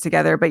quite get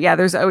together. But yeah,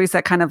 there's always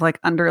that kind of like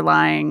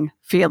underlying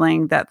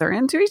feeling that they're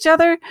into each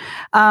other.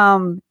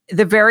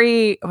 The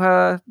very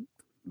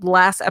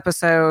last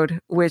episode,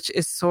 which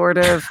is sort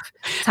of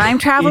time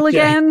travel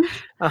again.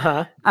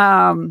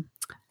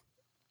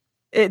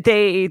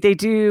 They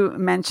do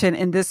mention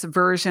in this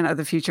version of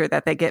the future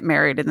that they get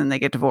married and then they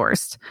get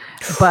divorced,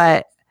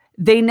 but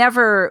they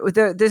never,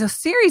 the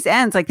series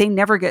ends like they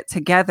never get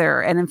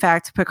together. And in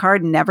fact,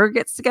 Picard never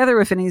gets together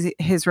with any of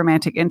his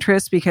romantic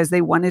interests because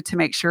they wanted to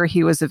make sure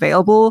he was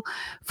available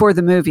for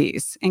the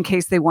movies in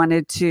case they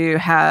wanted to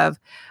have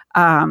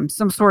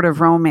some sort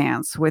of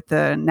romance with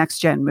the next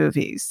gen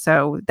movies.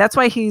 So that's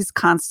why he's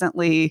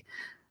constantly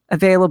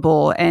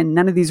available and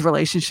none of these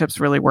relationships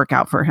really work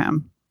out for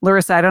him.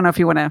 Larissa, I don't know if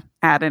you want to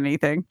add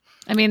anything.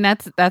 I mean,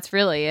 that's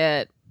really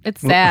it.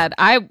 It's sad.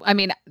 I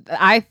mean,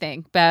 I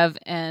think Bev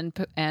and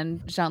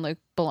Jean-Luc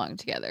belong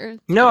together.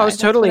 No, I was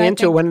totally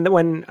into it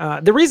when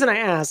the reason I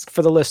asked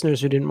for the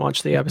listeners who didn't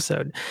watch the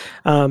episode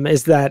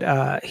is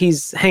that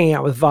he's hanging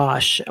out with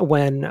Vash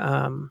when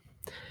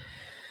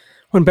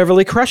When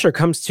Beverly Crusher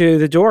comes to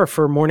the door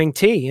for morning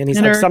tea, and he's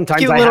And like, her sometimes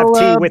cute I have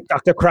little, tea with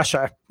Dr.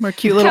 Crusher. Her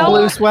cute little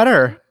blue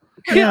sweater.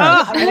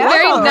 Yeah. Very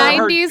Her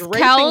 90s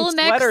draping cowl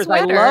neck sweaters.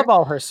 sweater. I love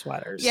all her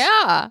sweaters.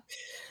 Yeah.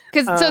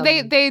 Because so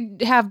they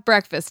have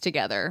breakfast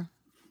together,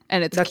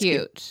 and it's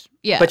cute.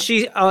 Yeah. But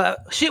she this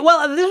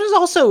was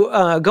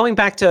also going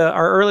back to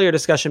our earlier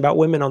discussion about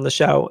women on the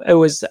show. It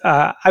was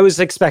I was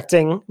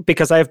expecting,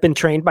 because I have been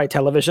trained by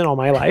television all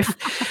my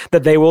life,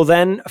 that they will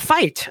then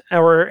fight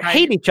or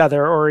hate each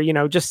other, or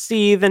just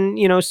seethe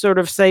and sort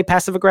of say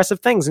passive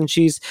aggressive things. And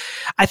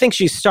I think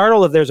she's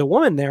startled that there's a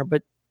woman there,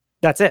 but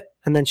that's it.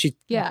 And then she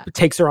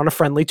takes her on a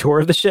friendly tour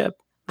of the ship.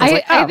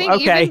 I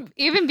think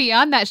even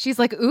beyond that, she's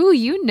like, ooh,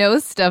 you know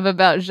stuff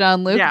about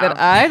Jean-Luc that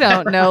I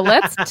don't know.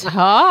 Let's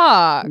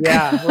talk.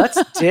 Yeah,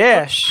 let's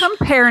dish.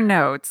 Compare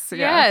notes.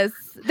 Yes.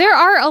 There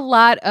are a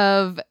lot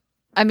of,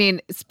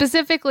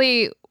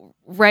 specifically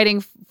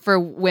writing for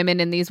women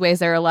in these ways,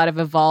 there are a lot of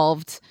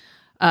evolved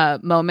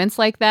moments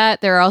like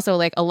that. There are also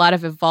like a lot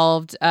of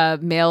evolved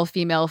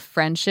male-female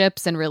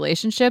friendships and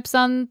relationships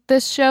on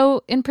this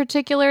show in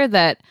particular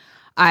that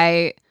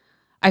I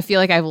feel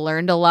like I've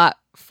learned a lot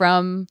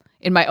from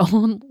in my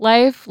own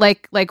life,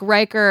 like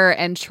Riker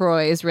and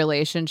Troy's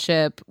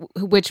relationship,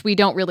 which we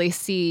don't really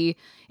see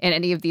in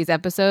any of these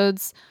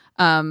episodes.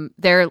 They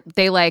have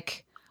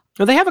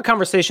a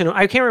conversation.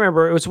 I can't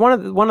remember. It was one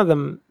of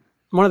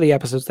the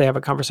episodes. They have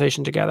a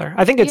conversation together.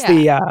 I think it's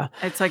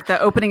it's like the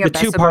opening of the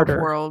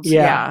two-parter. Worlds.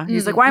 Yeah.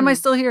 He's like, why am I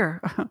still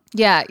here?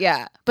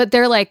 Yeah. But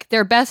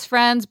they're best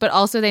friends, but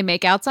also they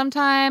make out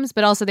sometimes,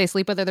 but also they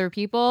sleep with other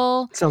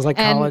people. Sounds like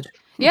college.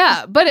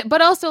 Yeah,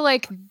 but also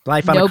like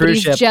life on a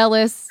cruise ship.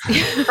 Jealous.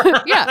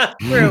 Yeah,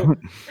 true.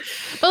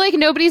 But like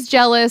nobody's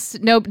jealous.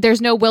 No, there's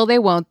no will they,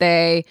 won't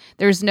they.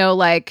 There's no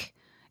like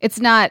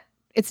it's not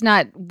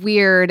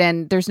weird,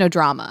 and there's no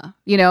drama.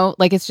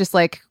 Like it's just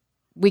like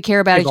we care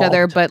about each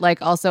other, but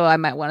like also I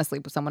might want to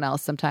sleep with someone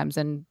else sometimes,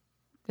 and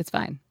it's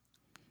fine.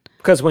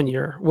 Because when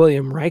you're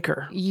William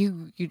Riker,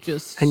 you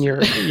just and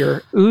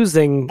you're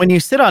oozing. When you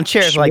sit on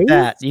chairs like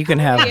that, you can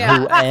have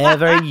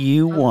whoever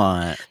you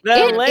want.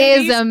 It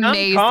is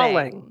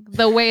amazing.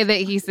 The way that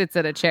he sits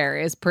at a chair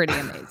is pretty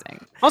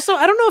amazing. Also,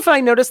 I don't know if I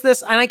noticed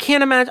this, and I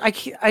can't imagine.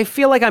 I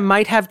feel like I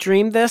might have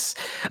dreamed this,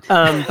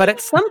 but at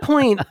some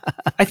point,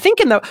 I think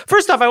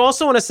first off, I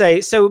also want to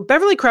say, so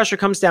Beverly Crusher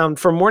comes down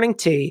for morning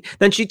tea,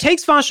 then she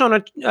takes Vash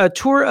on a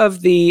tour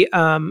of the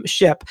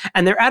ship,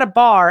 and they're at a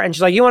bar, and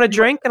she's like, "You want a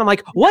drink?" And I'm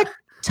like, "What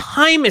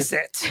time is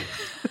it?"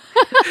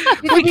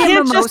 We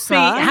can't just be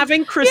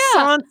having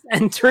croissants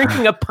and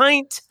drinking a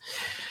pint.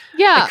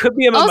 Yeah, it could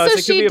be a mimosa. Also,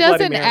 she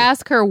doesn't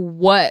ask her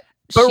what.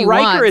 But she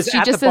Riker wants. is she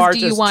at just the bar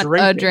says, "Do you want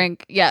drinking. a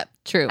drink?" Yeah,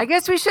 true. I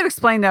guess we should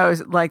explain though,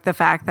 like the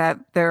fact that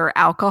their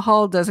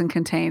alcohol doesn't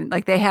contain,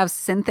 like they have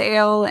synth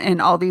ale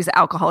and all these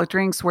alcoholic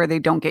drinks where they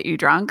don't get you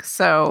drunk.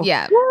 So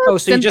yeah. Oh,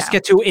 so you just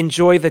get to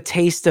enjoy the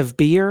taste of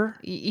beer?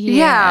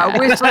 Yeah,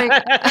 which like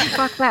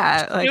fuck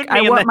that. Like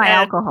I want my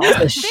alcohol.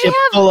 A ship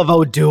full of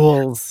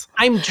O'Douls.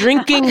 I'm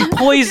drinking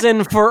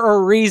poison for a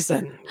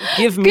reason.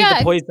 Give me the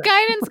poison.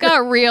 Guidance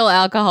got real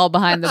alcohol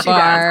behind the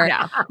bar,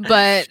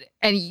 but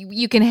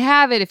you can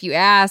have it if you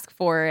ask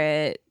for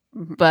it.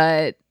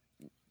 But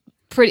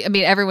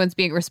everyone's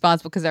being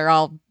responsible because they're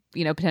all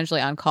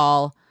potentially on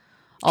call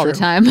all the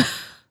time.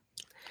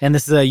 And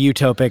this is a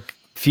utopic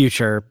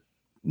future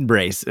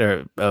race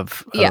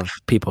of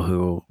people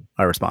who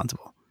are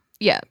responsible.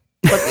 Yeah.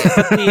 But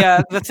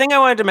the thing I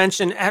wanted to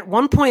mention, at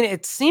one point,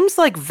 it seems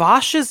like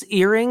Vash's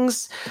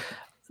earrings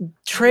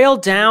trail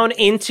down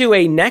into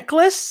a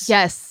necklace.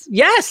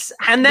 Yes.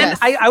 And then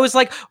I was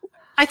like,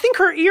 I think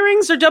her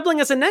earrings are doubling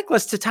as a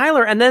necklace to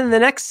Tyler. And then in the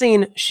next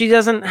scene, she's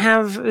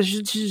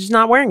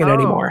not wearing it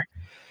anymore.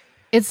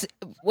 It's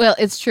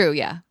true.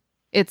 Yeah.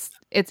 It's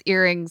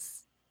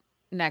earrings,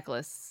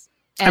 necklace.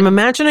 And I'm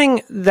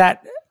imagining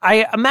that.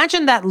 I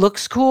imagine that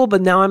looks cool,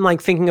 but now I'm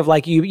like thinking of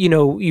like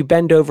you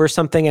bend over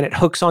something and it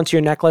hooks onto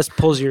your necklace,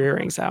 pulls your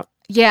earrings out.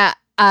 Yeah.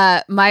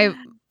 My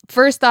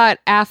first thought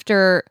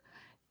after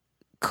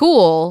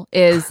cool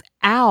is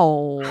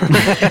ow.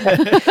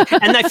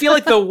 And I feel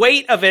like the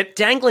weight of it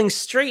dangling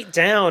straight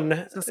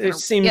down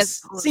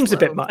seems a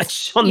bit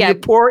much on your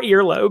poor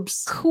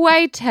earlobes.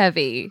 Quite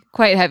heavy.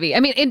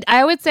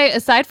 I would say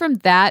aside from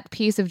that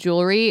piece of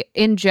jewelry,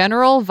 in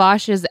general,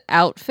 Vash's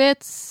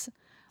outfits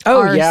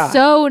are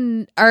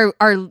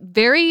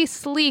very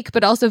sleek,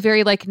 but also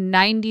very like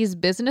 90s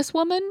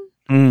businesswoman.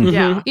 Mm-hmm.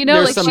 Yeah,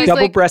 there's like some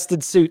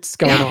double-breasted suits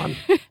going on,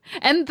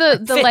 and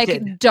the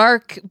like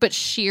dark but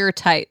sheer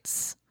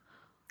tights.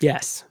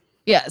 Yes,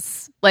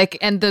 like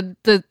and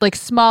the like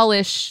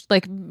smallish,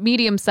 like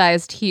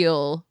medium-sized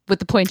heel with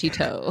the pointy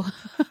toe.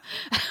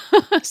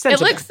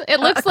 It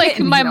looks like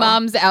my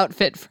mom's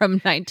outfit from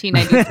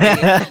 1993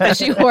 that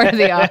she wore to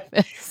the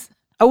office.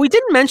 Oh, we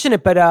didn't mention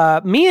it,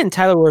 but me and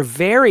Tyler were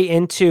very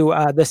into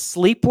the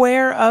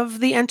sleepwear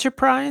of the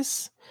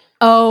Enterprise.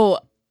 Oh.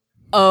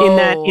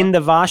 In the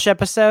Vash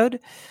episode.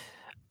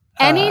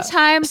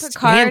 Anytime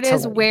Picard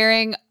is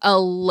wearing a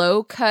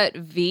low-cut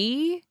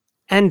V.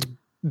 And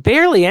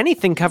barely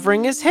anything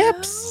covering his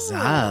hips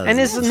and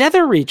his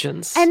nether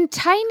regions. And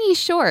tiny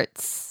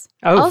shorts.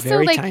 Oh, also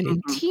very like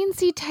tiny.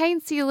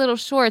 teensy little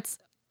shorts.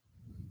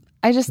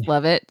 I just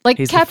love it. Like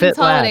He's Captain's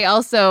Holiday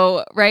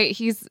also, right?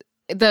 He's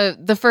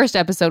the first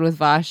episode with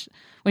Vosh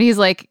when he's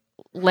like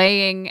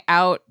laying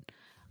out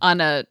on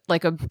a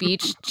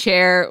beach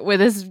chair with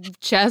his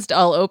chest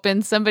all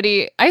open.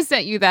 I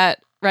sent you that,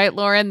 right,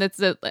 Lauren? That's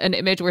an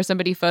image where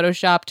somebody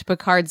photoshopped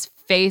Picard's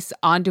face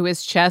onto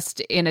his chest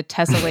in a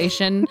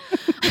tessellation.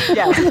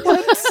 Yes.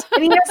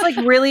 And he has like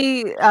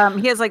really,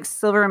 he has like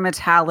silver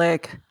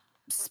metallic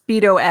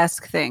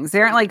Speedo-esque things.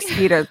 They aren't like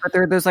Speedos, but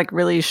they're those like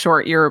really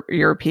short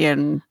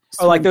European.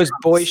 Oh, like those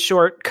boy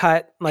short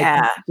cut,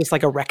 just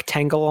like a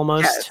rectangle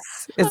almost.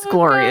 Yes. It's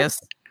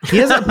glorious.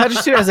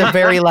 Patrick has a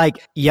very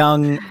like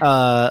young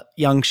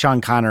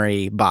Sean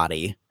Connery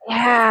body.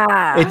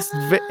 Yeah,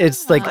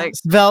 it's like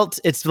svelte.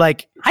 It's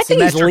like I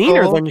think he's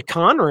leaner than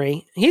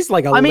Connery. He's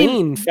like a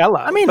lean fella.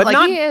 I mean, but like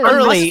not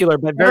early, muscular,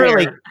 but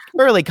very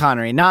early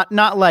Connery, not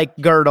like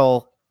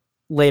Girdle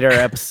later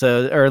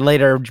episode or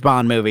later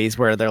Bond movies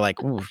where they're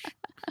like, oof.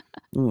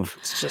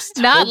 It's just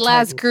not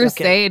Last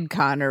Crusade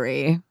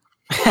Connery.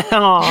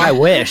 I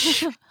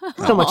wish.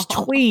 So much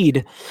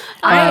tweed.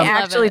 I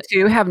actually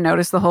too have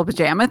noticed the whole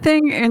pajama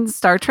thing in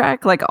Star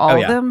Trek, like all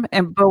of them.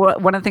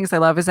 But one of the things I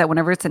love is that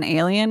whenever it's an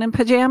alien in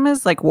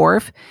pajamas, like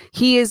Worf,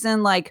 he is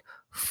in like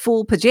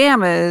full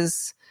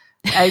pajamas.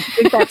 I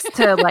think that's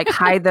to like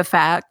hide the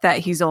fact that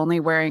he's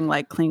only wearing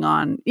like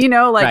Klingon,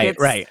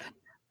 right.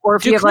 Or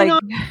if you have like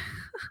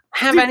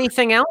have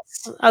anything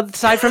else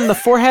aside from the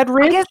forehead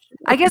ridge?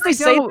 I guess they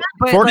say,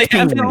 but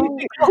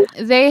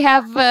they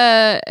have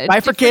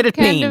bifurcated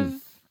peen.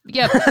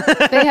 Yep,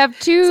 they have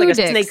two like dicks.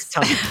 A snake's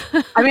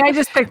tongue. I mean, I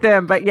just picked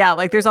them, but yeah,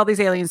 like there's all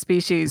these alien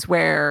species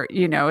where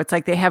it's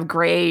like they have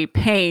gray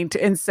paint,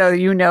 and so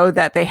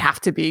that they have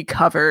to be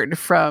covered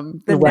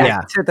from the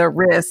neck to the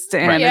wrist,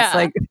 and it's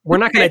like we're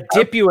not going to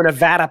dip you in a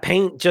vat of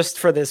paint just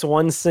for this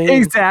one scene.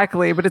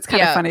 Exactly, but it's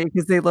kind of funny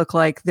because they look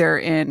like they're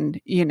in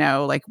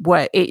like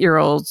what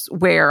 8-year-olds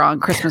wear on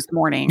Christmas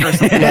morning or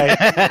something.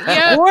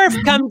 Worf,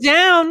 come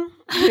down.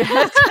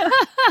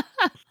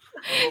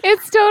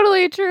 It's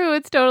totally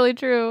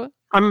true.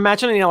 I'm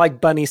imagining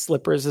like bunny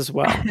slippers as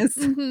well.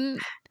 Mm-hmm.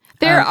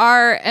 There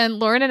are, and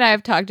Lauren and I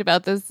have talked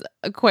about this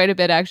quite a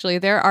bit actually,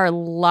 there are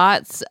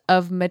lots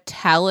of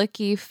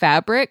metallic-y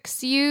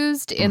fabrics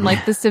used in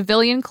like the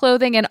civilian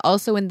clothing and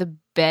also in the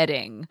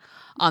bedding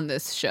on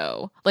this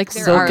show. Like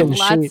there are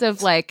lots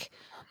of like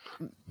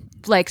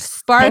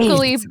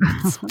sparkly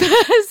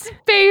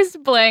space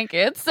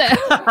blankets. That's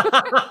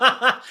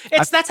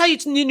how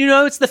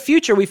it's the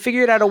future. We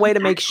figured out a way to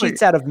make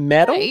sheets out of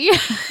metal.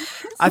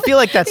 I feel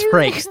like that's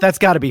Frakes. That's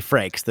got to be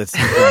Frakes.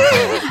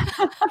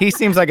 He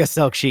seems like a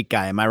silk sheet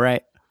guy. Am I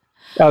right?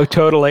 Oh,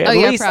 totally. At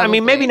least, probably. I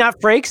mean, maybe not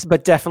Frakes,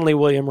 but definitely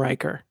William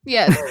Riker.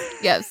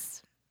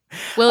 Yes.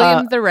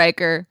 William the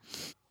Riker.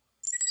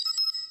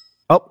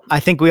 Oh, I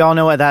think we all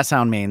know what that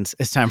sound means.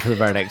 It's time for the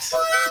verdicts.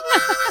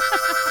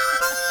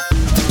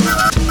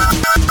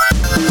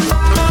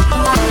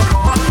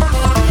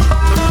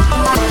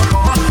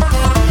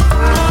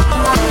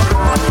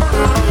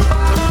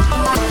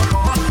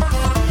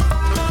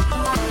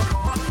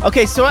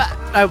 Okay, so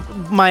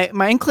my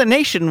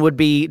inclination would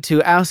be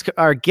to ask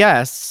our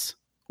guests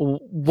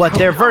what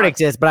their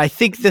verdict is, but I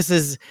think this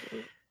is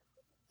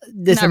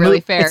not really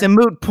fair. It's a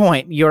moot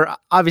point. You're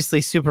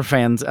obviously super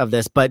fans of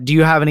this, but do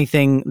you have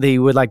anything that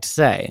you would like to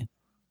say?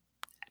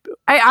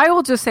 I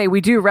will just say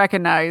we do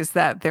recognize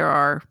that there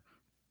are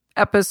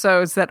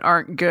episodes that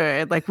aren't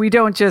good. Like we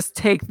don't just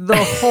take the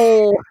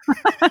whole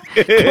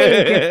cake.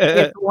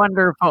 It's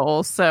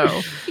wonderful. So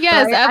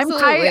yes,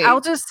 absolutely. I'll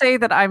just say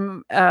that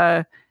I'm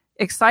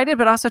excited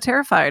but also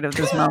terrified of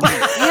this moment.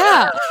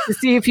 To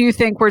see if you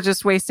think we're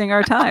just wasting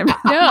our time.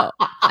 No.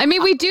 I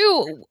mean we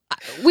do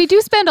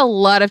spend a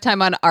lot of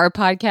time on our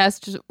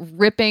podcast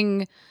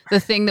ripping the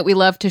thing that we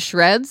love to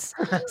shreds.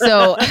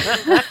 So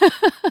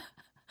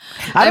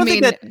I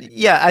think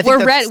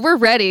we're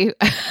ready.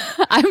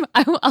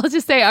 I'll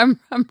just say I'm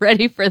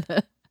ready for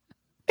the.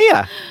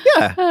 Yeah.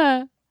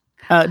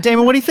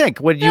 Damon, what do you think?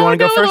 Do you want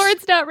to go first?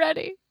 Lauren's not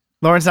ready.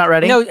 Lauren's not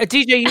ready? No,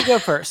 DJ, you go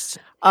first.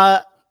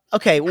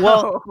 Okay,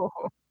 well...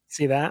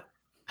 See that?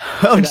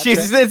 Oh,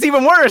 Jesus, it's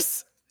even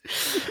worse.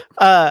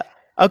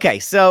 Okay,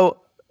 so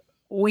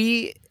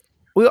I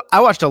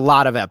watched a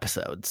lot of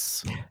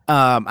episodes.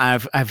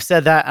 I've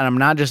said that,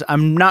 and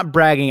I'm not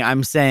bragging.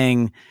 I'm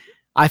saying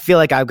I feel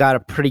like I've got a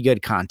pretty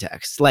good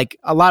context. Like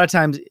a lot of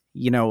times,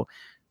 how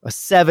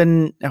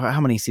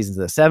many seasons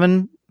of this?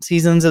 7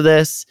 seasons of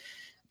this,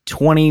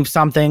 20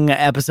 something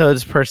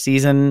episodes per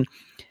season.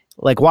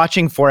 Like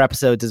watching 4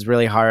 episodes is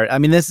really hard. I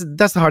mean, that's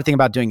the hard thing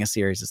about doing a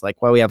series is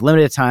like, well, we have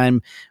limited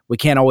time. We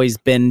can't always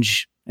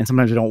binge and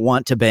sometimes we don't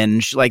want to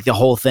binge like the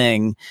whole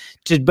thing.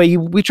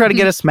 We try to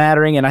get a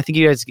smattering, and I think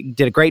you guys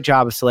did a great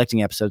job of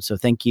selecting episodes. So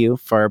thank you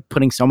for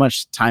putting so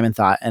much time and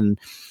thought and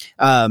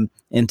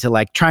into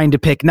like trying to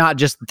pick not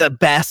just the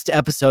best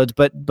episodes,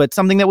 but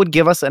something that would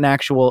give us an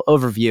actual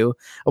overview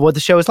of what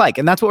the show is like.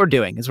 And that's what we're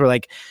doing. Is we're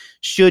like,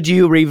 should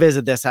you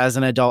revisit this as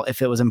an adult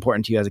if it was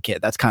important to you as a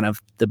kid? That's kind of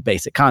the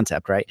basic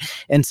concept, right?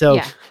 And so.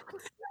 Yeah.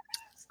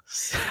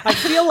 I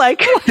feel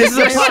like this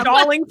is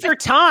stalling for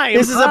time.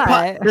 This is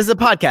a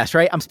podcast,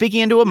 right? I'm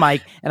speaking into a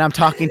mic and I'm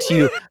talking to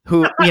you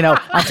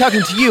I'm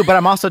talking to you, but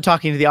I'm also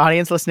talking to the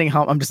audience listening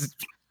home. I'm just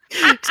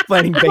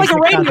explaining basic like a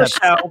radio concepts.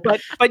 show,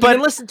 but you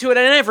can listen to it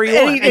whenever you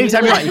want.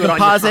 Anytime you want. You can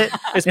pause it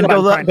and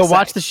go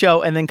watch the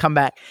show and then come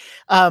back.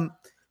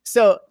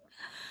 So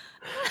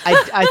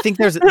I think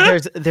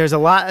there's a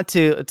lot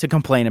to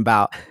complain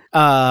about.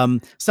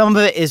 Some of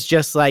it is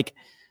just like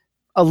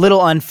a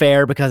little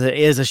unfair because it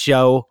is a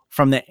show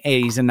from the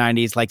 80s and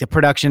 90s, like the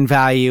production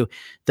value,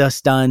 the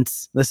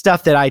stunts, the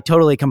stuff that I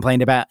totally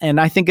complained about.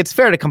 And I think it's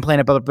fair to complain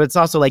about, but it's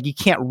also like you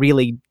can't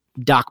really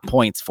dock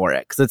points for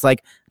it because it's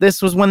like, this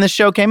was when the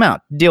show came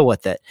out. Deal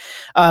with it.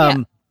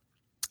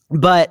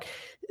 But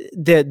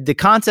the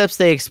concepts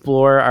they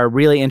explore are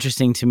really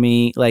interesting to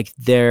me. Like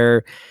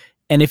and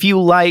if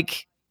you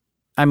like,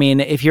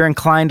 if you're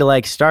inclined to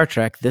like Star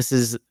Trek, this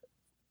is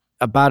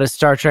about as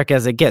Star Trek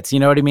as it gets. You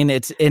know what I mean?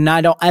 And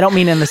I don't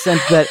mean in the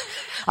sense that,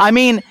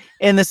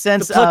 in the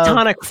sense the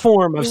platonic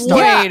form of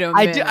Star Trek.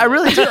 I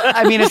really do.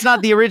 It's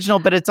not the original,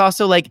 but it's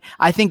also like,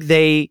 I think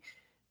they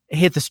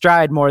hit the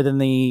stride more than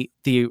the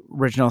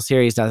original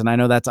series does. And I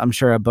know that's, I'm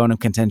sure, a bone of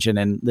contention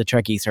in the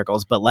Trekkie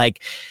circles, but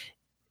like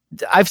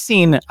I've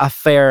seen a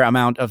fair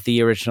amount of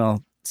the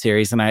original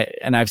series and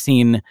I've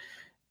seen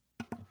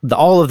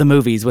all of the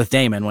movies with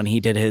Damon when he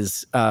did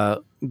his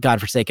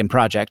godforsaken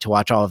project to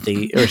watch all of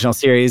the original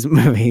series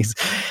movies.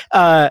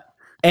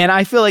 And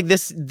I feel like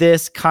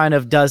this kind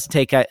of does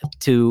take it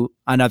to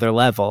another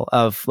level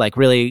of like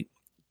really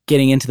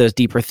getting into those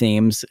deeper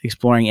themes,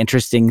 exploring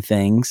interesting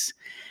things.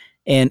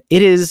 And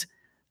it is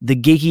the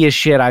geekiest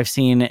shit I've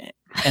seen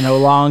in a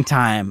long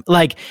time.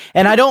 Like,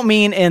 and I don't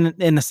mean in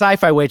the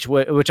sci-fi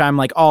which I'm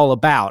like all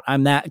about.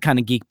 I'm that kind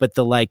of geek, but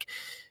the like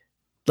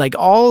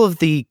all of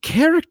the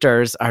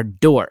characters are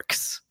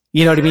dorks.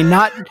 You know what I mean?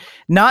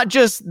 Not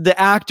just the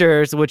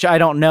actors, which I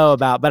don't know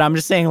about, but I'm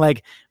just saying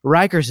like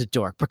Riker's a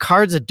dork,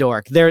 Picard's a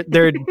dork. They're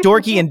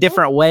dorky in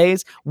different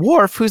ways.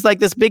 Worf, who's like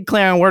this big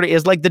clown word,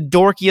 is like the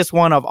dorkiest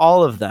one of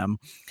all of them.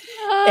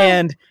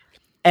 And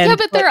yeah,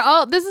 but they're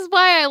all. This is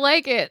why I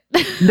like it.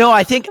 No,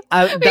 I think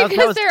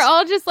because they're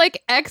all just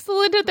like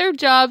excellent at their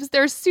jobs.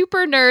 They're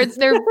super nerds.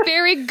 They're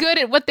very good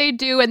at what they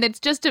do, and it's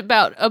just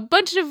about a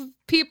bunch of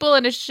people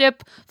in a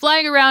ship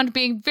flying around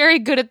being very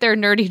good at their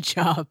nerdy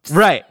jobs.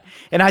 Right.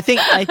 And I think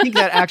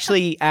that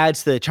actually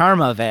adds to the charm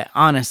of it,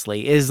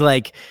 honestly, is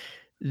like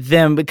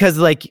them, because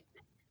like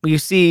you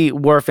see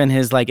Worf in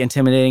his like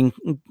intimidating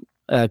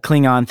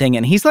Klingon thing,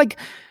 and he's like,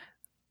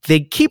 they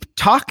keep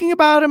talking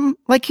about him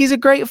like he's a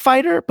great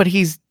fighter, but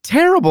he's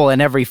terrible in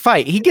every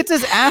fight. He gets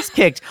his ass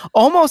kicked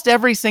almost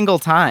every single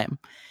time.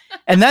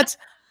 And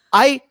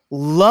I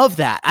love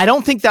that. I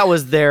don't think that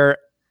was their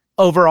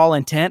overall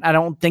intent. I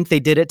don't think they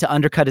did it to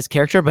undercut his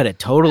character, but it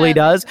totally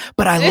does.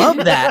 But I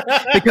love that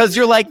because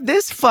you're like,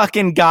 this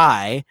fucking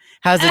guy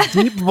has a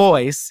deep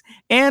voice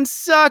and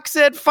sucks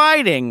at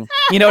fighting.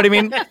 You know what I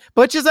mean?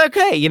 Which is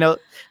okay, you know?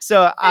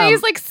 So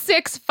he's like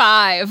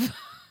 6'5".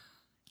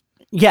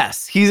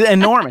 Yes, he's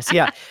enormous.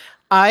 Yeah.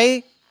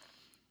 I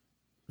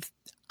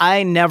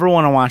never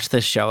want to watch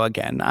this show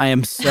again. I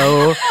am just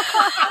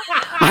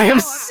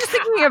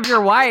thinking of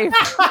your wife.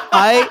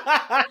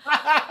 I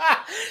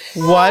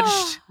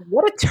watched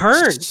what a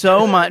turn.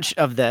 So much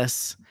of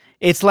this.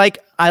 It's like,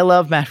 I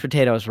love mashed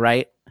potatoes,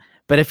 right?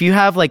 But if you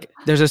have like,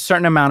 there's a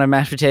certain amount of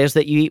mashed potatoes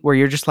that you eat where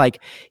you're just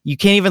like, you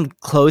can't even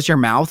close your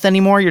mouth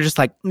anymore. You're just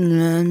like,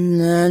 nah,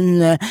 nah,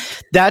 nah.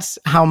 That's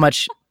how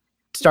much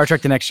Star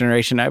Trek The Next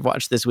Generation I've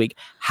watched this week.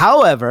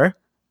 However,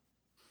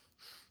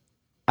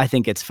 I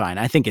think it's fine.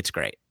 I think it's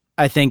great.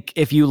 I think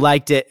if you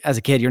liked it as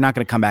a kid, you're not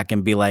going to come back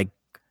and be like,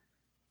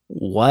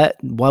 what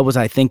was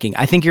I thinking?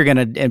 I think you're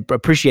going to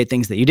appreciate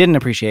things that you didn't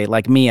appreciate,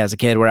 like me as a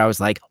kid, where I was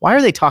like, why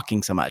are they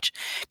talking so much?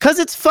 Because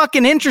it's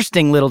fucking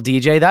interesting, little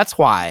DJ. That's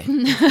why.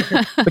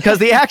 Because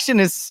the action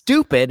is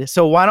stupid.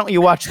 So why don't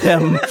you watch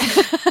them?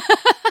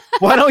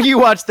 Why don't you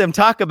watch them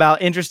talk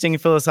about interesting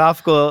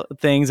philosophical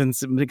things and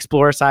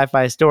explore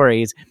sci-fi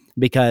stories?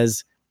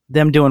 Because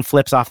them doing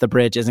flips off the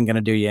bridge isn't going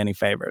to do you any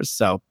favors.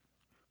 So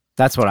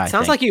that's what I think.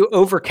 Sounds like you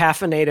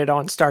over-caffeinated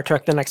on Star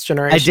Trek The Next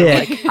Generation. I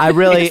did. Like, I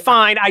really... It's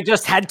fine. I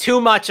just had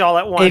too much all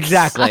at once.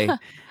 Exactly.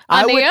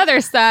 On the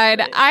other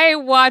side, I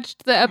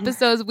watched the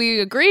episodes we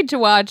agreed to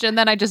watch, and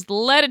then I just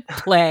let it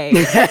play. And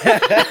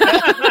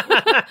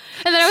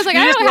then I was like,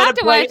 I don't have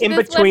to watch in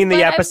between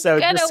the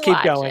episodes. Just keep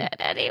going.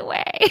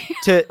 Anyway.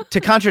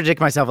 To contradict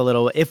myself a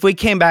little, if we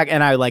came back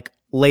and I like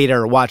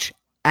later watch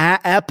an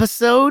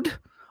episode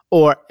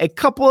or a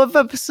couple of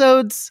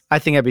episodes, I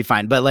think I'd be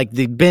fine. But like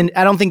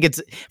I don't think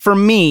for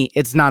me,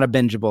 it's not a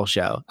bingeable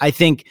show. I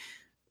think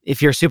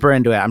if you're super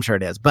into it, I'm sure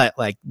it is. But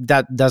like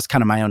that's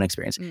kind of my own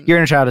experience. Your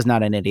Inner Child is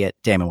not an idiot.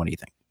 Damon, what do you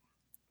think?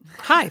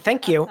 Hi,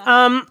 thank you.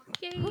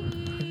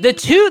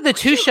 The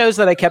two shows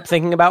that I kept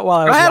thinking about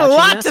while I was had watching a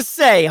lot this, to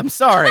say. I'm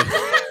sorry.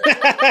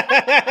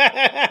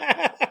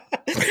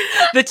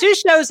 The two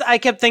shows I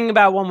kept thinking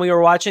about when we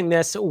were watching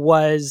this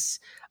was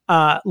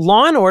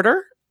Law and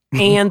Order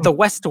and The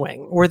West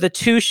Wing were the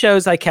two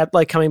shows I kept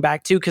like coming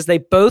back to because they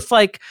both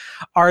like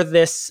are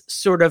this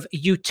sort of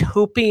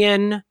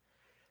utopian,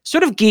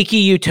 sort of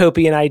geeky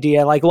utopian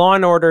idea. Like Law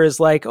and Order is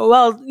like, oh,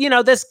 well, you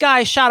know, this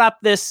guy shot up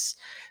this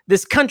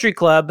country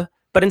club,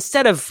 but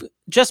instead of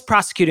just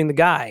prosecuting the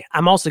guy,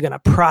 I'm also going to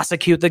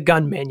prosecute the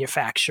gun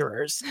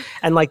manufacturers.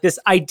 And like this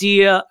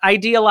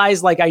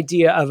idealized like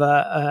idea of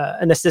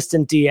an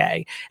assistant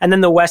DA. And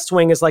then The West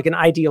Wing is like an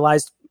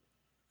idealized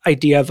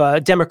idea of a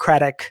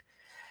Democratic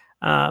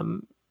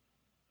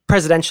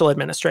presidential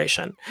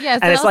administration. Yes,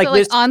 and it's like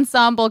this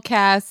ensemble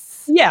casts.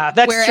 Yeah,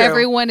 that's where true.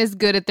 Everyone is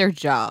good at their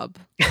job.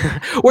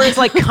 Where it's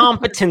like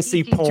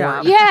competency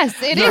porn. Yes,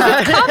 it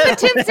is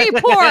competency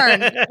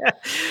porn.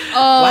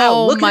 Oh,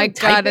 wow, look my at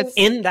God, it's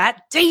in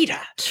that data.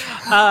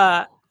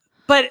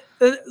 But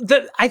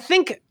I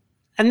think,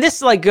 and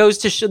this like goes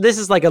to show, this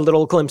is like a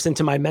little glimpse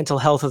into my mental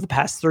health of the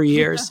past 3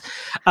 years.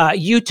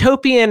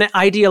 Utopian,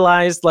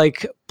 idealized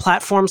like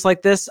platforms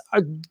like this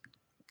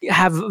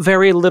have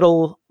very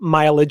little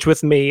mileage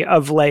with me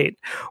of late,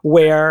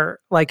 where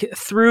like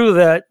through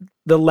the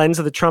lens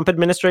of the Trump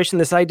administration,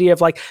 this idea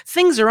of like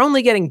things are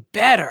only getting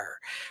better.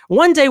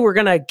 One day we're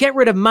going to get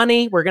rid of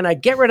money. We're going to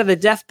get rid of the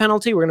death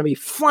penalty. We're going to be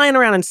flying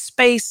around in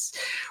space.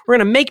 We're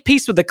going to make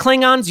peace with the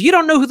Klingons. You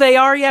don't know who they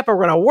are yet, but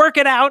we're going to work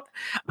it out.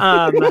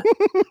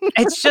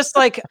 It's just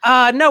like,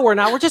 no, we're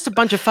not. We're just a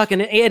bunch of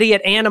fucking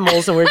idiot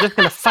animals, and we're just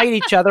going to fight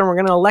each other, and we're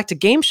going to elect a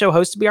game show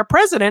host to be our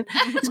president.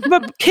 It's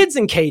about kids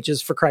in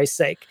cages, for Christ's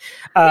sake.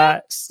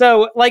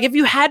 So, like, if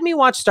you had me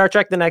watch Star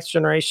Trek The Next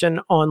Generation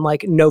on,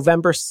 like,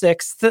 November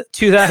 6th,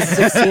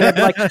 2016, I'd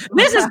be like,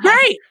 this is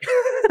great!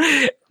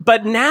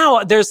 But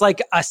now there's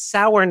like a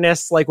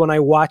sourness, like when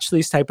I watch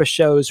these type of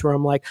shows where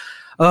I'm like,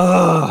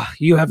 oh,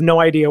 you have no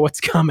idea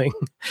what's coming.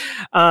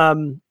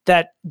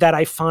 That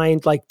I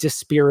find like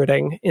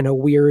dispiriting in a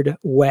weird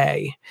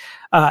way.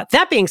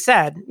 That being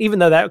said, even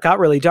though that got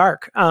really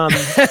dark, Your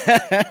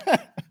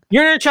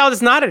Inner Child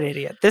is not an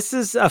idiot. This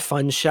is a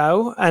fun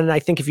show. And I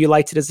think if you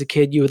liked it as a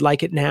kid, you would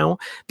like it now.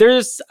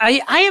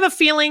 I have a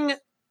feeling,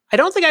 I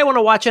don't think I want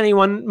to watch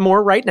anyone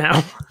more right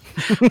now.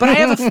 But I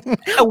have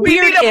a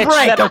weird itch.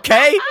 Break,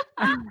 okay?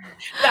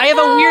 I have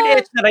a weird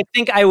itch that I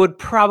think I would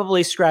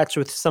probably scratch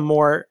with some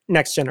more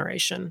Next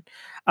Generation,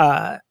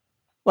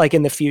 like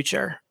in the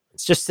future.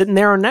 It's just sitting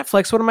there on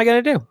Netflix. What am I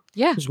going to do?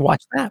 Yeah. Just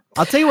watch that.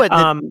 I'll tell you what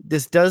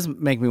this does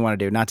make me want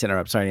to do. Not to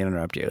interrupt. Sorry to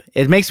interrupt you.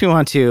 It makes me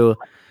want to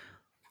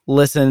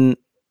listen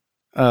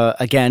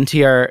again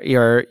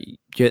to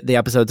the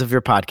episodes of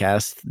your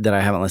podcast that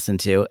I haven't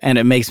listened to. And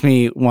it makes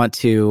me want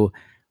to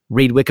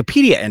read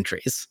Wikipedia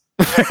entries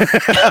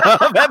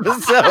of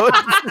episodes.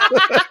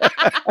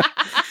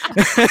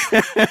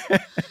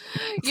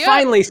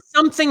 Finally,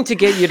 something to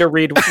get you to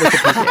read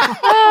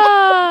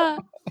Wikipedia.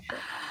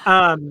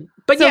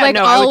 But so yeah, like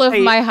no, all of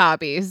my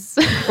hobbies.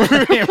 This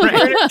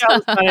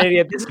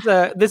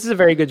is a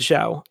very good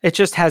show. It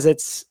just has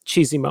its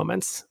cheesy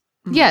moments.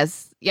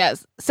 Yes.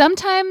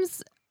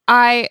 Sometimes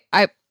I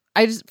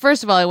just,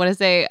 first of all, I want to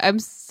say I'm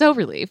so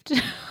relieved.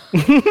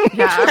 Yeah,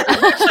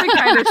 I'm actually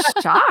kind of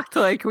shocked.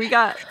 Like we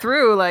got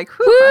through. Like,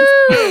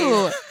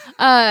 whew,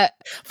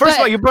 first of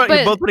all, you're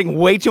both putting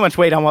way too much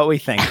weight on what we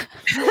think.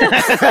 We're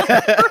fans.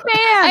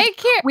 I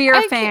can't. We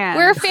are fans.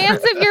 We're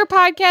fans of your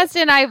podcast,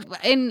 and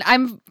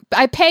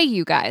I pay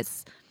you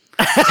guys.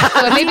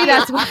 So maybe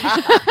that's why.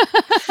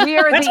 We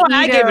are. That's the why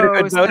I gave it a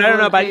good vote. I don't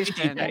know about you,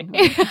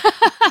 TJ.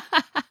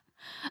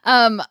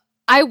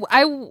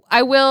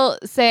 I will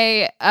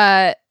say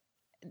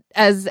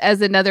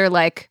as another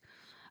like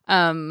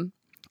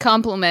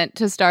compliment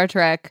to Star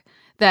Trek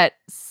that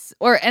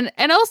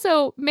and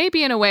also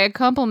maybe in a way a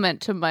compliment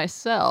to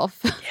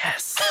myself.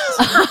 Yes.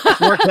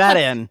 Work that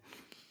in.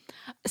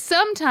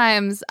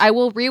 Sometimes I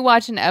will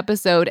rewatch an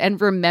episode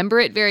and remember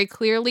it very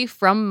clearly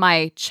from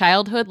my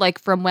childhood, like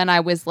from when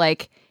I was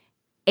like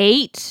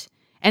 8,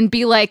 and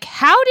be like,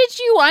 how did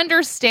you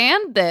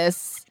understand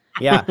this?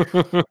 Yeah.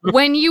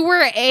 When you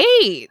were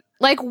 8?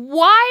 Like,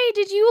 why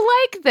did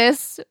you like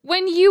this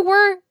when you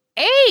were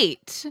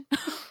 8?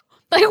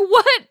 Like,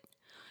 what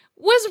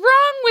was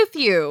wrong with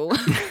you?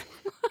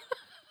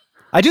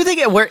 I do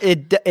think it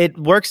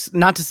works,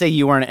 not to say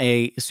you weren't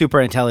a super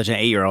intelligent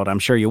 8-year-old. I'm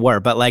sure you were.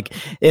 But, like,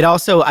 it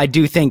also, I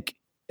do think,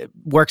 it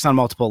works on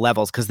multiple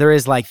levels. Because there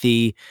is, like,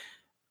 the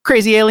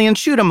crazy alien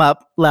shoot 'em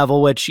up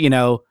level, which, you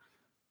know,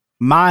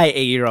 my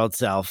 8-year-old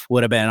self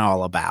would have been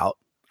all about.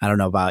 I don't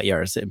know about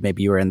yours.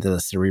 Maybe you were into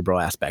the cerebral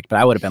aspect. But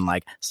I would have been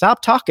like,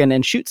 stop talking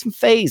and shoot some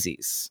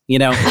phasies, you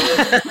know?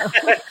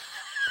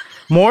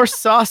 More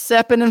sauce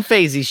sepping and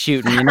phasey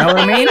shooting, you know what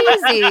I mean?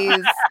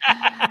 Phasies.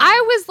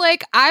 I was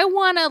like, I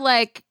want to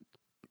like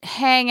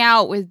hang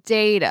out with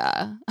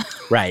Data.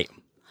 Right.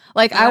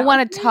 Like, I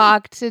want to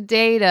talk to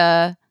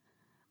Data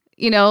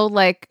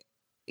like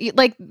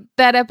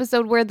that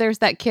episode where there's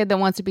that kid that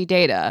wants to be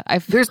Data.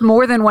 There's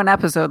more than one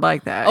episode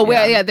like that. Oh,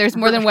 yeah. There's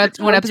more than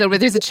one episode where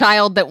there's a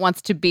child that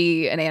wants to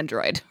be an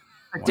android.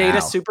 A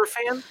Data super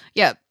fan?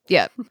 Yep.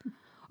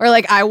 Or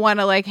like I want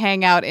to like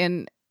hang out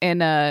in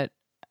a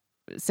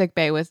sick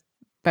bay with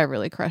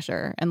Beverly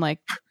Crusher and like.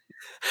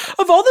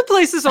 Of all the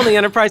places on the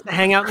Enterprise to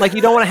hang out, like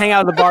you don't want to hang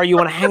out in the bar, you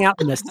want to hang out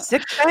in the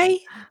sick bay?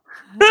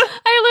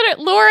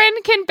 Lauren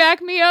can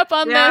back me up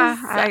on this.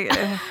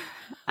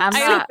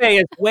 Sick bay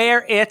is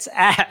where it's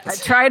at. I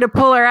tried to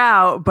pull her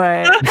out,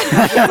 but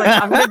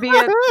I'm going to be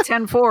at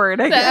 10 forward,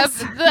 I guess.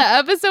 The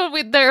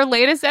episode, their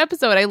latest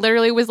episode, I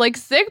literally was like,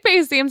 sick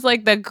bay seems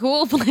like the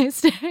cool place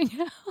to hang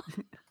out.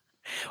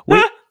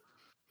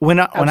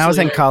 When I was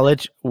in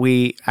college,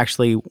 we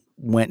actually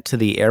went to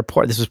the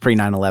airport. This was pre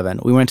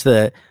 9/11. We went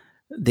to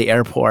the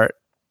airport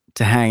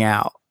to hang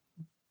out.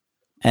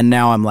 And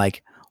now I'm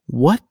like,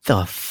 what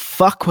the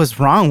fuck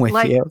was wrong with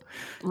you?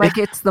 Like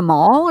it's the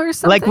mall or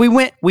something? Like we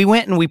went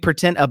and we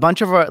pretend a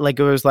bunch of our, like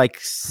it was like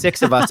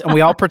 6 of us and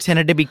we all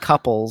pretended to be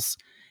couples.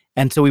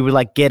 And so we would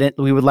like get it.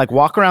 We would like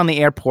walk around the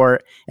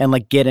airport and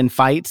like get in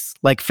fights,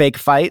 like fake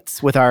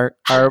fights with our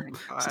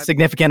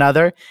significant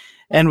other.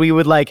 And we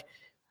would like,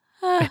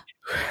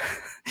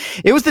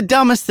 it was the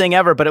dumbest thing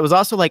ever, but it was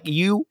also like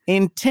you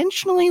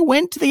intentionally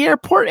went to the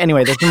airport.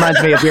 Anyway, this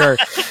reminds me of your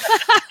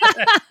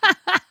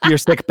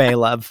sick bay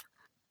love.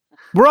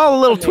 We're all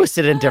a little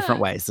twisted in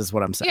different ways, is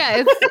what I'm saying.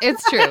 Yeah,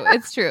 it's true.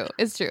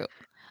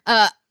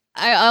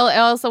 I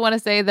also want to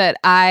say that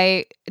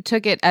I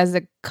took it as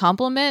a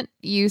compliment.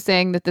 You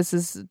saying that this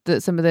is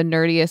some of the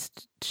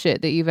nerdiest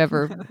shit that you've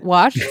ever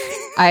watched.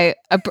 I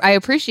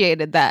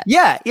appreciated that.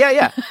 Yeah.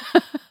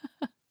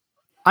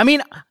 I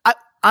mean,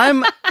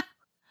 I'm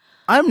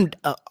 100%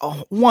 a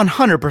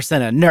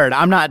nerd.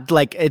 I'm not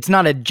like, it's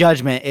not a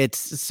judgment.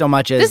 It's so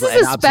much as this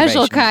is a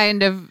special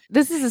kind of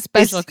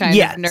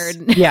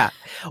nerd. Yeah.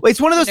 Well, it's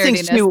one of those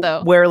things too,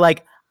 though, where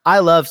like I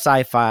love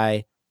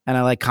sci-fi and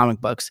I like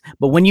comic books,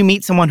 but when you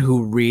meet someone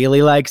who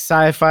really likes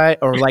sci-fi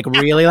or like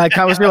really like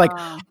comics, you're like,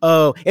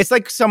 oh, it's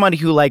like somebody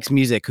who likes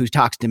music who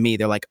talks to me.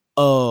 They're like,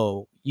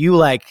 oh, you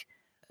like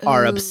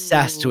are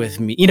obsessed with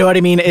me. You know what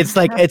I mean? It's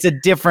like, it's a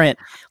different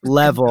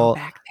level.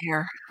 Back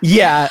there.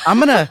 Yeah. I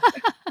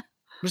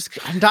was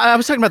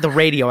talking about the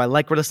radio.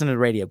 We're listening to the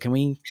radio. Can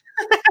we?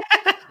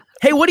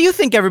 Hey, what do you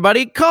think,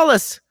 everybody? Call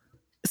us.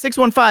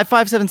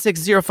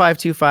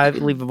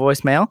 615-576-0525. Leave a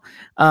voicemail.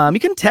 You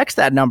can text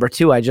that number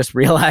too. I just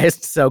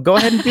realized. So go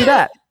ahead and do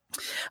that.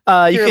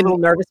 You're a little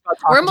nervous about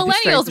talking. We're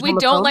millennials. We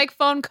don't like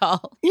phone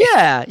calls.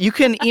 Yeah. You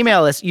can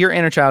email us,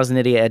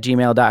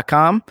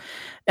 yourinnerchildisanidiot@gmail.com.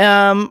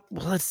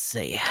 Let's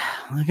see.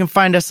 You can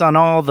find us on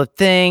all the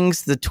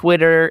things, the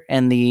Twitter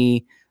and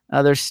the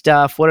other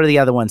stuff. What are the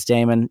other ones,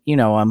 Damon? You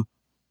know them.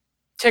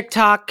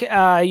 TikTok,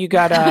 you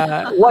got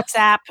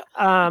WhatsApp,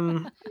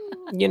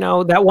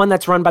 that one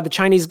that's run by the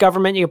Chinese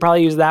government. You could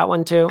probably use that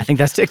one too. I think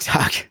that's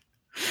TikTok.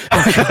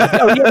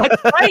 Oh, yeah,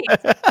 that's right.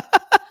 Good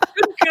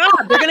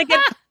God, they're going to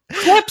get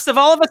clips of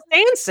all of us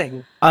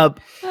dancing.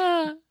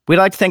 We'd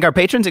like to thank our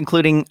patrons,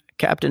 including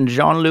Captain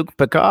Jean-Luc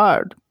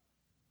Picard,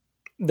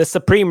 the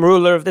supreme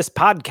ruler of this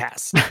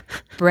podcast.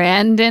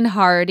 Brandon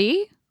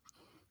Hardy.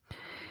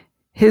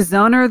 His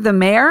Honor the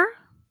Mayor.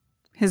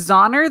 His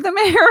Honor the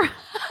Mayor.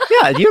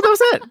 Yeah, that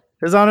was it.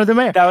 His Honor the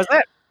Mayor. That was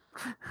it.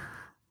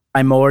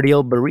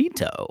 Primordial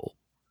Burrito.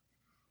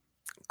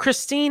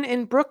 Christine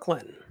in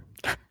Brooklyn.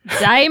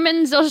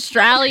 Diamond's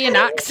Australian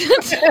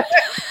accent.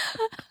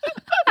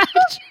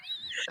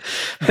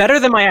 Better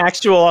than my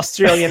actual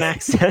Australian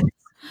accent.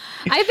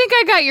 I think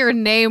I got your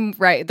name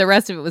right. The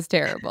rest of it was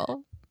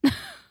terrible.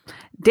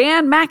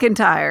 Dan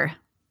McIntyre.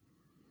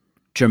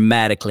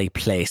 Dramatically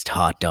placed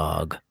hot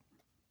dog.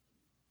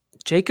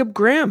 Jacob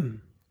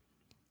Grimm.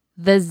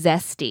 The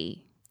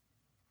Zesty.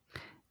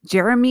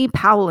 Jeremy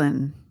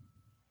Powlin.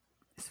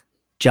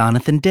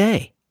 Jonathan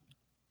Day.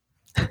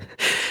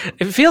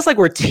 It feels like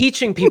we're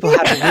teaching people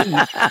how to read.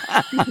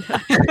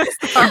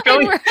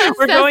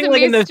 we're going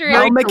like in this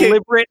very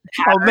deliberate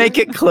pattern. I'll make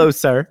it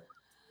closer.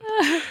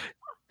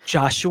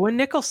 Joshua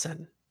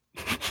Nicholson.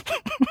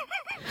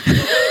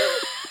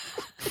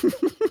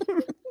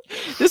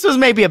 This was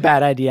maybe a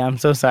bad idea. I'm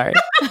so sorry.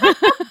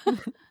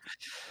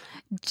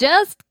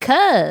 Just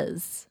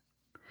cuz.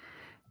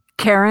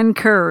 Karen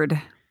Kurd.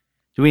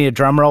 Do we need a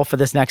drum roll for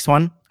this next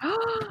one?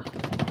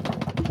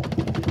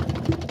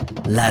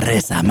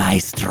 Larissa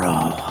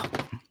Maestro.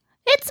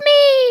 It's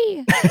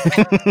me.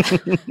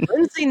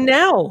 Lindsay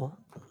Nell.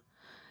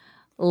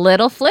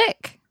 Little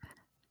Flick.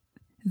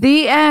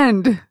 The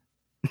end.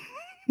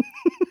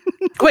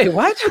 Wait,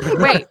 what?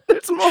 Wait.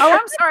 Oh,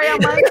 I'm sorry.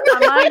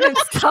 Mine had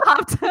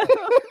stopped.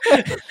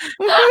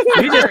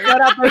 You just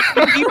cut out those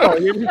two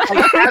people. You're just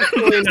like,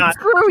 absolutely not.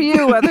 Screw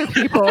you, other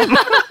people.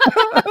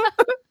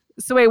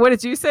 So wait, what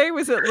did you say?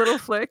 Was it Little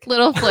Flick?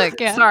 Little Flick,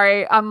 yeah.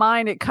 Sorry, on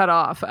mine it cut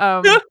off.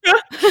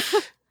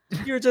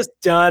 You're just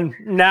done.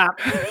 Nah.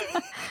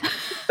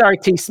 Sorry,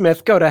 T.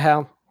 Smith. Go to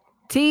hell.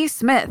 T.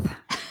 Smith.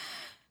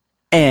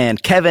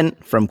 And Kevin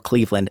from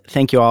Cleveland.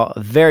 Thank you all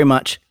very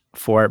much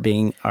for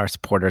being our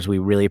supporters. We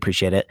really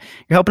appreciate it.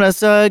 You're helping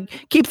us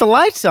keep the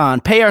lights on,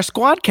 pay our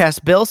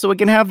Squadcast bill so we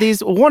can have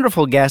these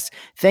wonderful guests.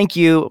 Thank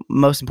you,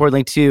 most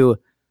importantly, to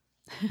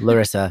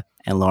Larissa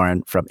and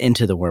Lauren from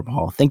Into the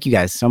Wormhole. Thank you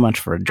guys so much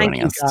for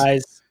joining us. Thank you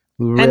guys.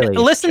 Really. And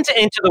listen to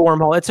Into the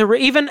Wormhole. It's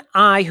even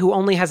I, who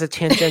only has a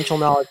tangential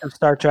knowledge of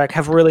Star Trek,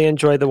 have really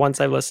enjoyed the ones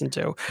I've listened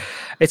to.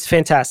 It's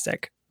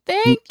fantastic.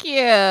 Thank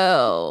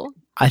you.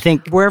 I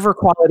think wherever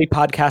quality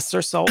podcasts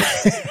are sold.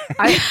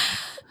 I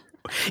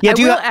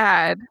will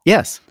add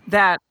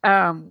that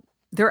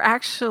there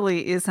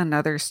actually is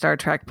another Star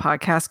Trek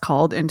podcast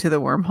called Into the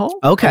Wormhole.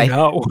 Okay.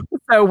 No.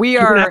 So we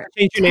You're are gonna have to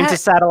change your name to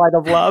Satellite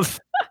of Love.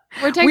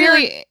 We're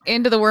technically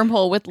Into the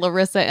Wormhole with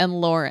Larissa and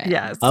Lauren.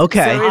 Yes.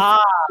 Okay. So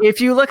if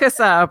you look us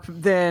up,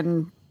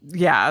 then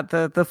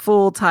the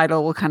full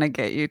title will kind of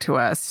get you to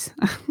us.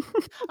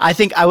 I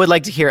think I would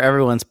like to hear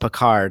everyone's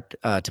Picard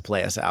to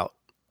play us out.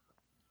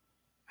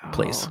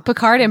 Please.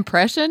 Picard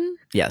impression?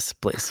 Yes,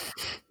 please.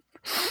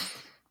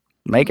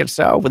 Make it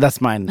so. But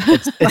that's mine.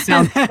 It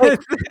sounds.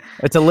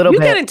 It's a little bit.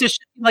 You get into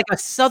like a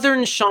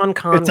Southern Sean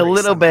Connery. It's a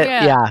little bit.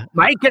 Yeah.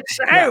 Make it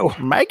so. Yeah.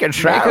 Make it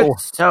so. Make it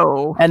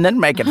so. And then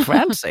make it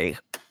fancy.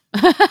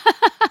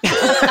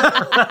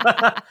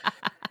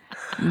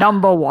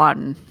 Number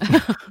one.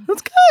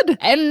 That's good.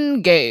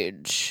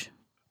 Engage.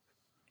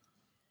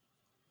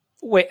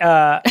 Wait.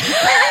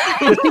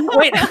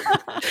 Wait.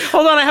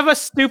 Hold on. I have a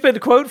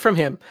stupid quote from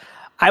him.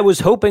 I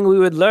was hoping we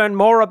would learn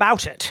more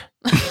about it.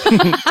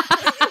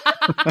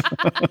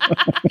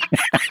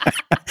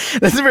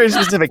 This is very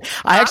specific.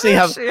 I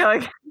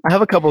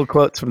have a couple of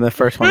quotes from the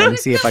first one. Let me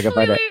see if I can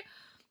find it.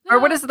 Or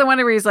what is the one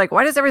where he's like,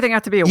 why does everything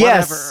have to be a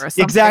whatever? Or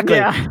something? Exactly.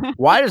 Yeah.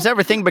 Why does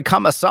everything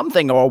become a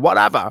something or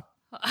whatever?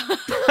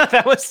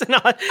 That was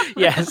not.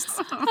 Yes.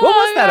 What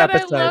was that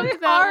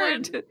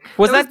episode?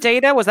 Was that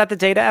Data? Was that the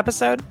Data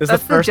episode?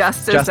 That's the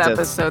Justice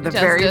episode, the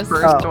very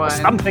first one.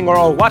 Something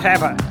or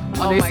whatever.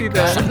 Oh my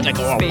God.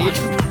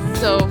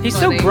 So he's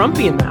so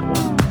grumpy in that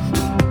one.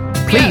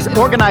 Please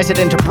organize it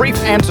into brief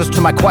answers to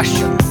my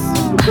questions.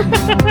 I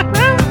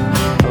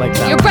like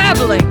that. You're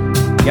babbling.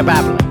 You're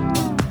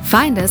babbling.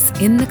 Find us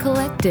in the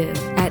collective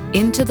at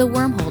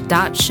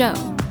intothewormhole.show,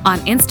 on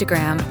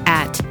Instagram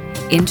at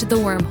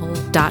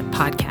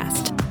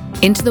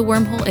intothewormhole.podcast. Into the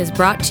Wormhole is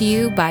brought to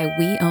you by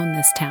We Own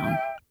This Town.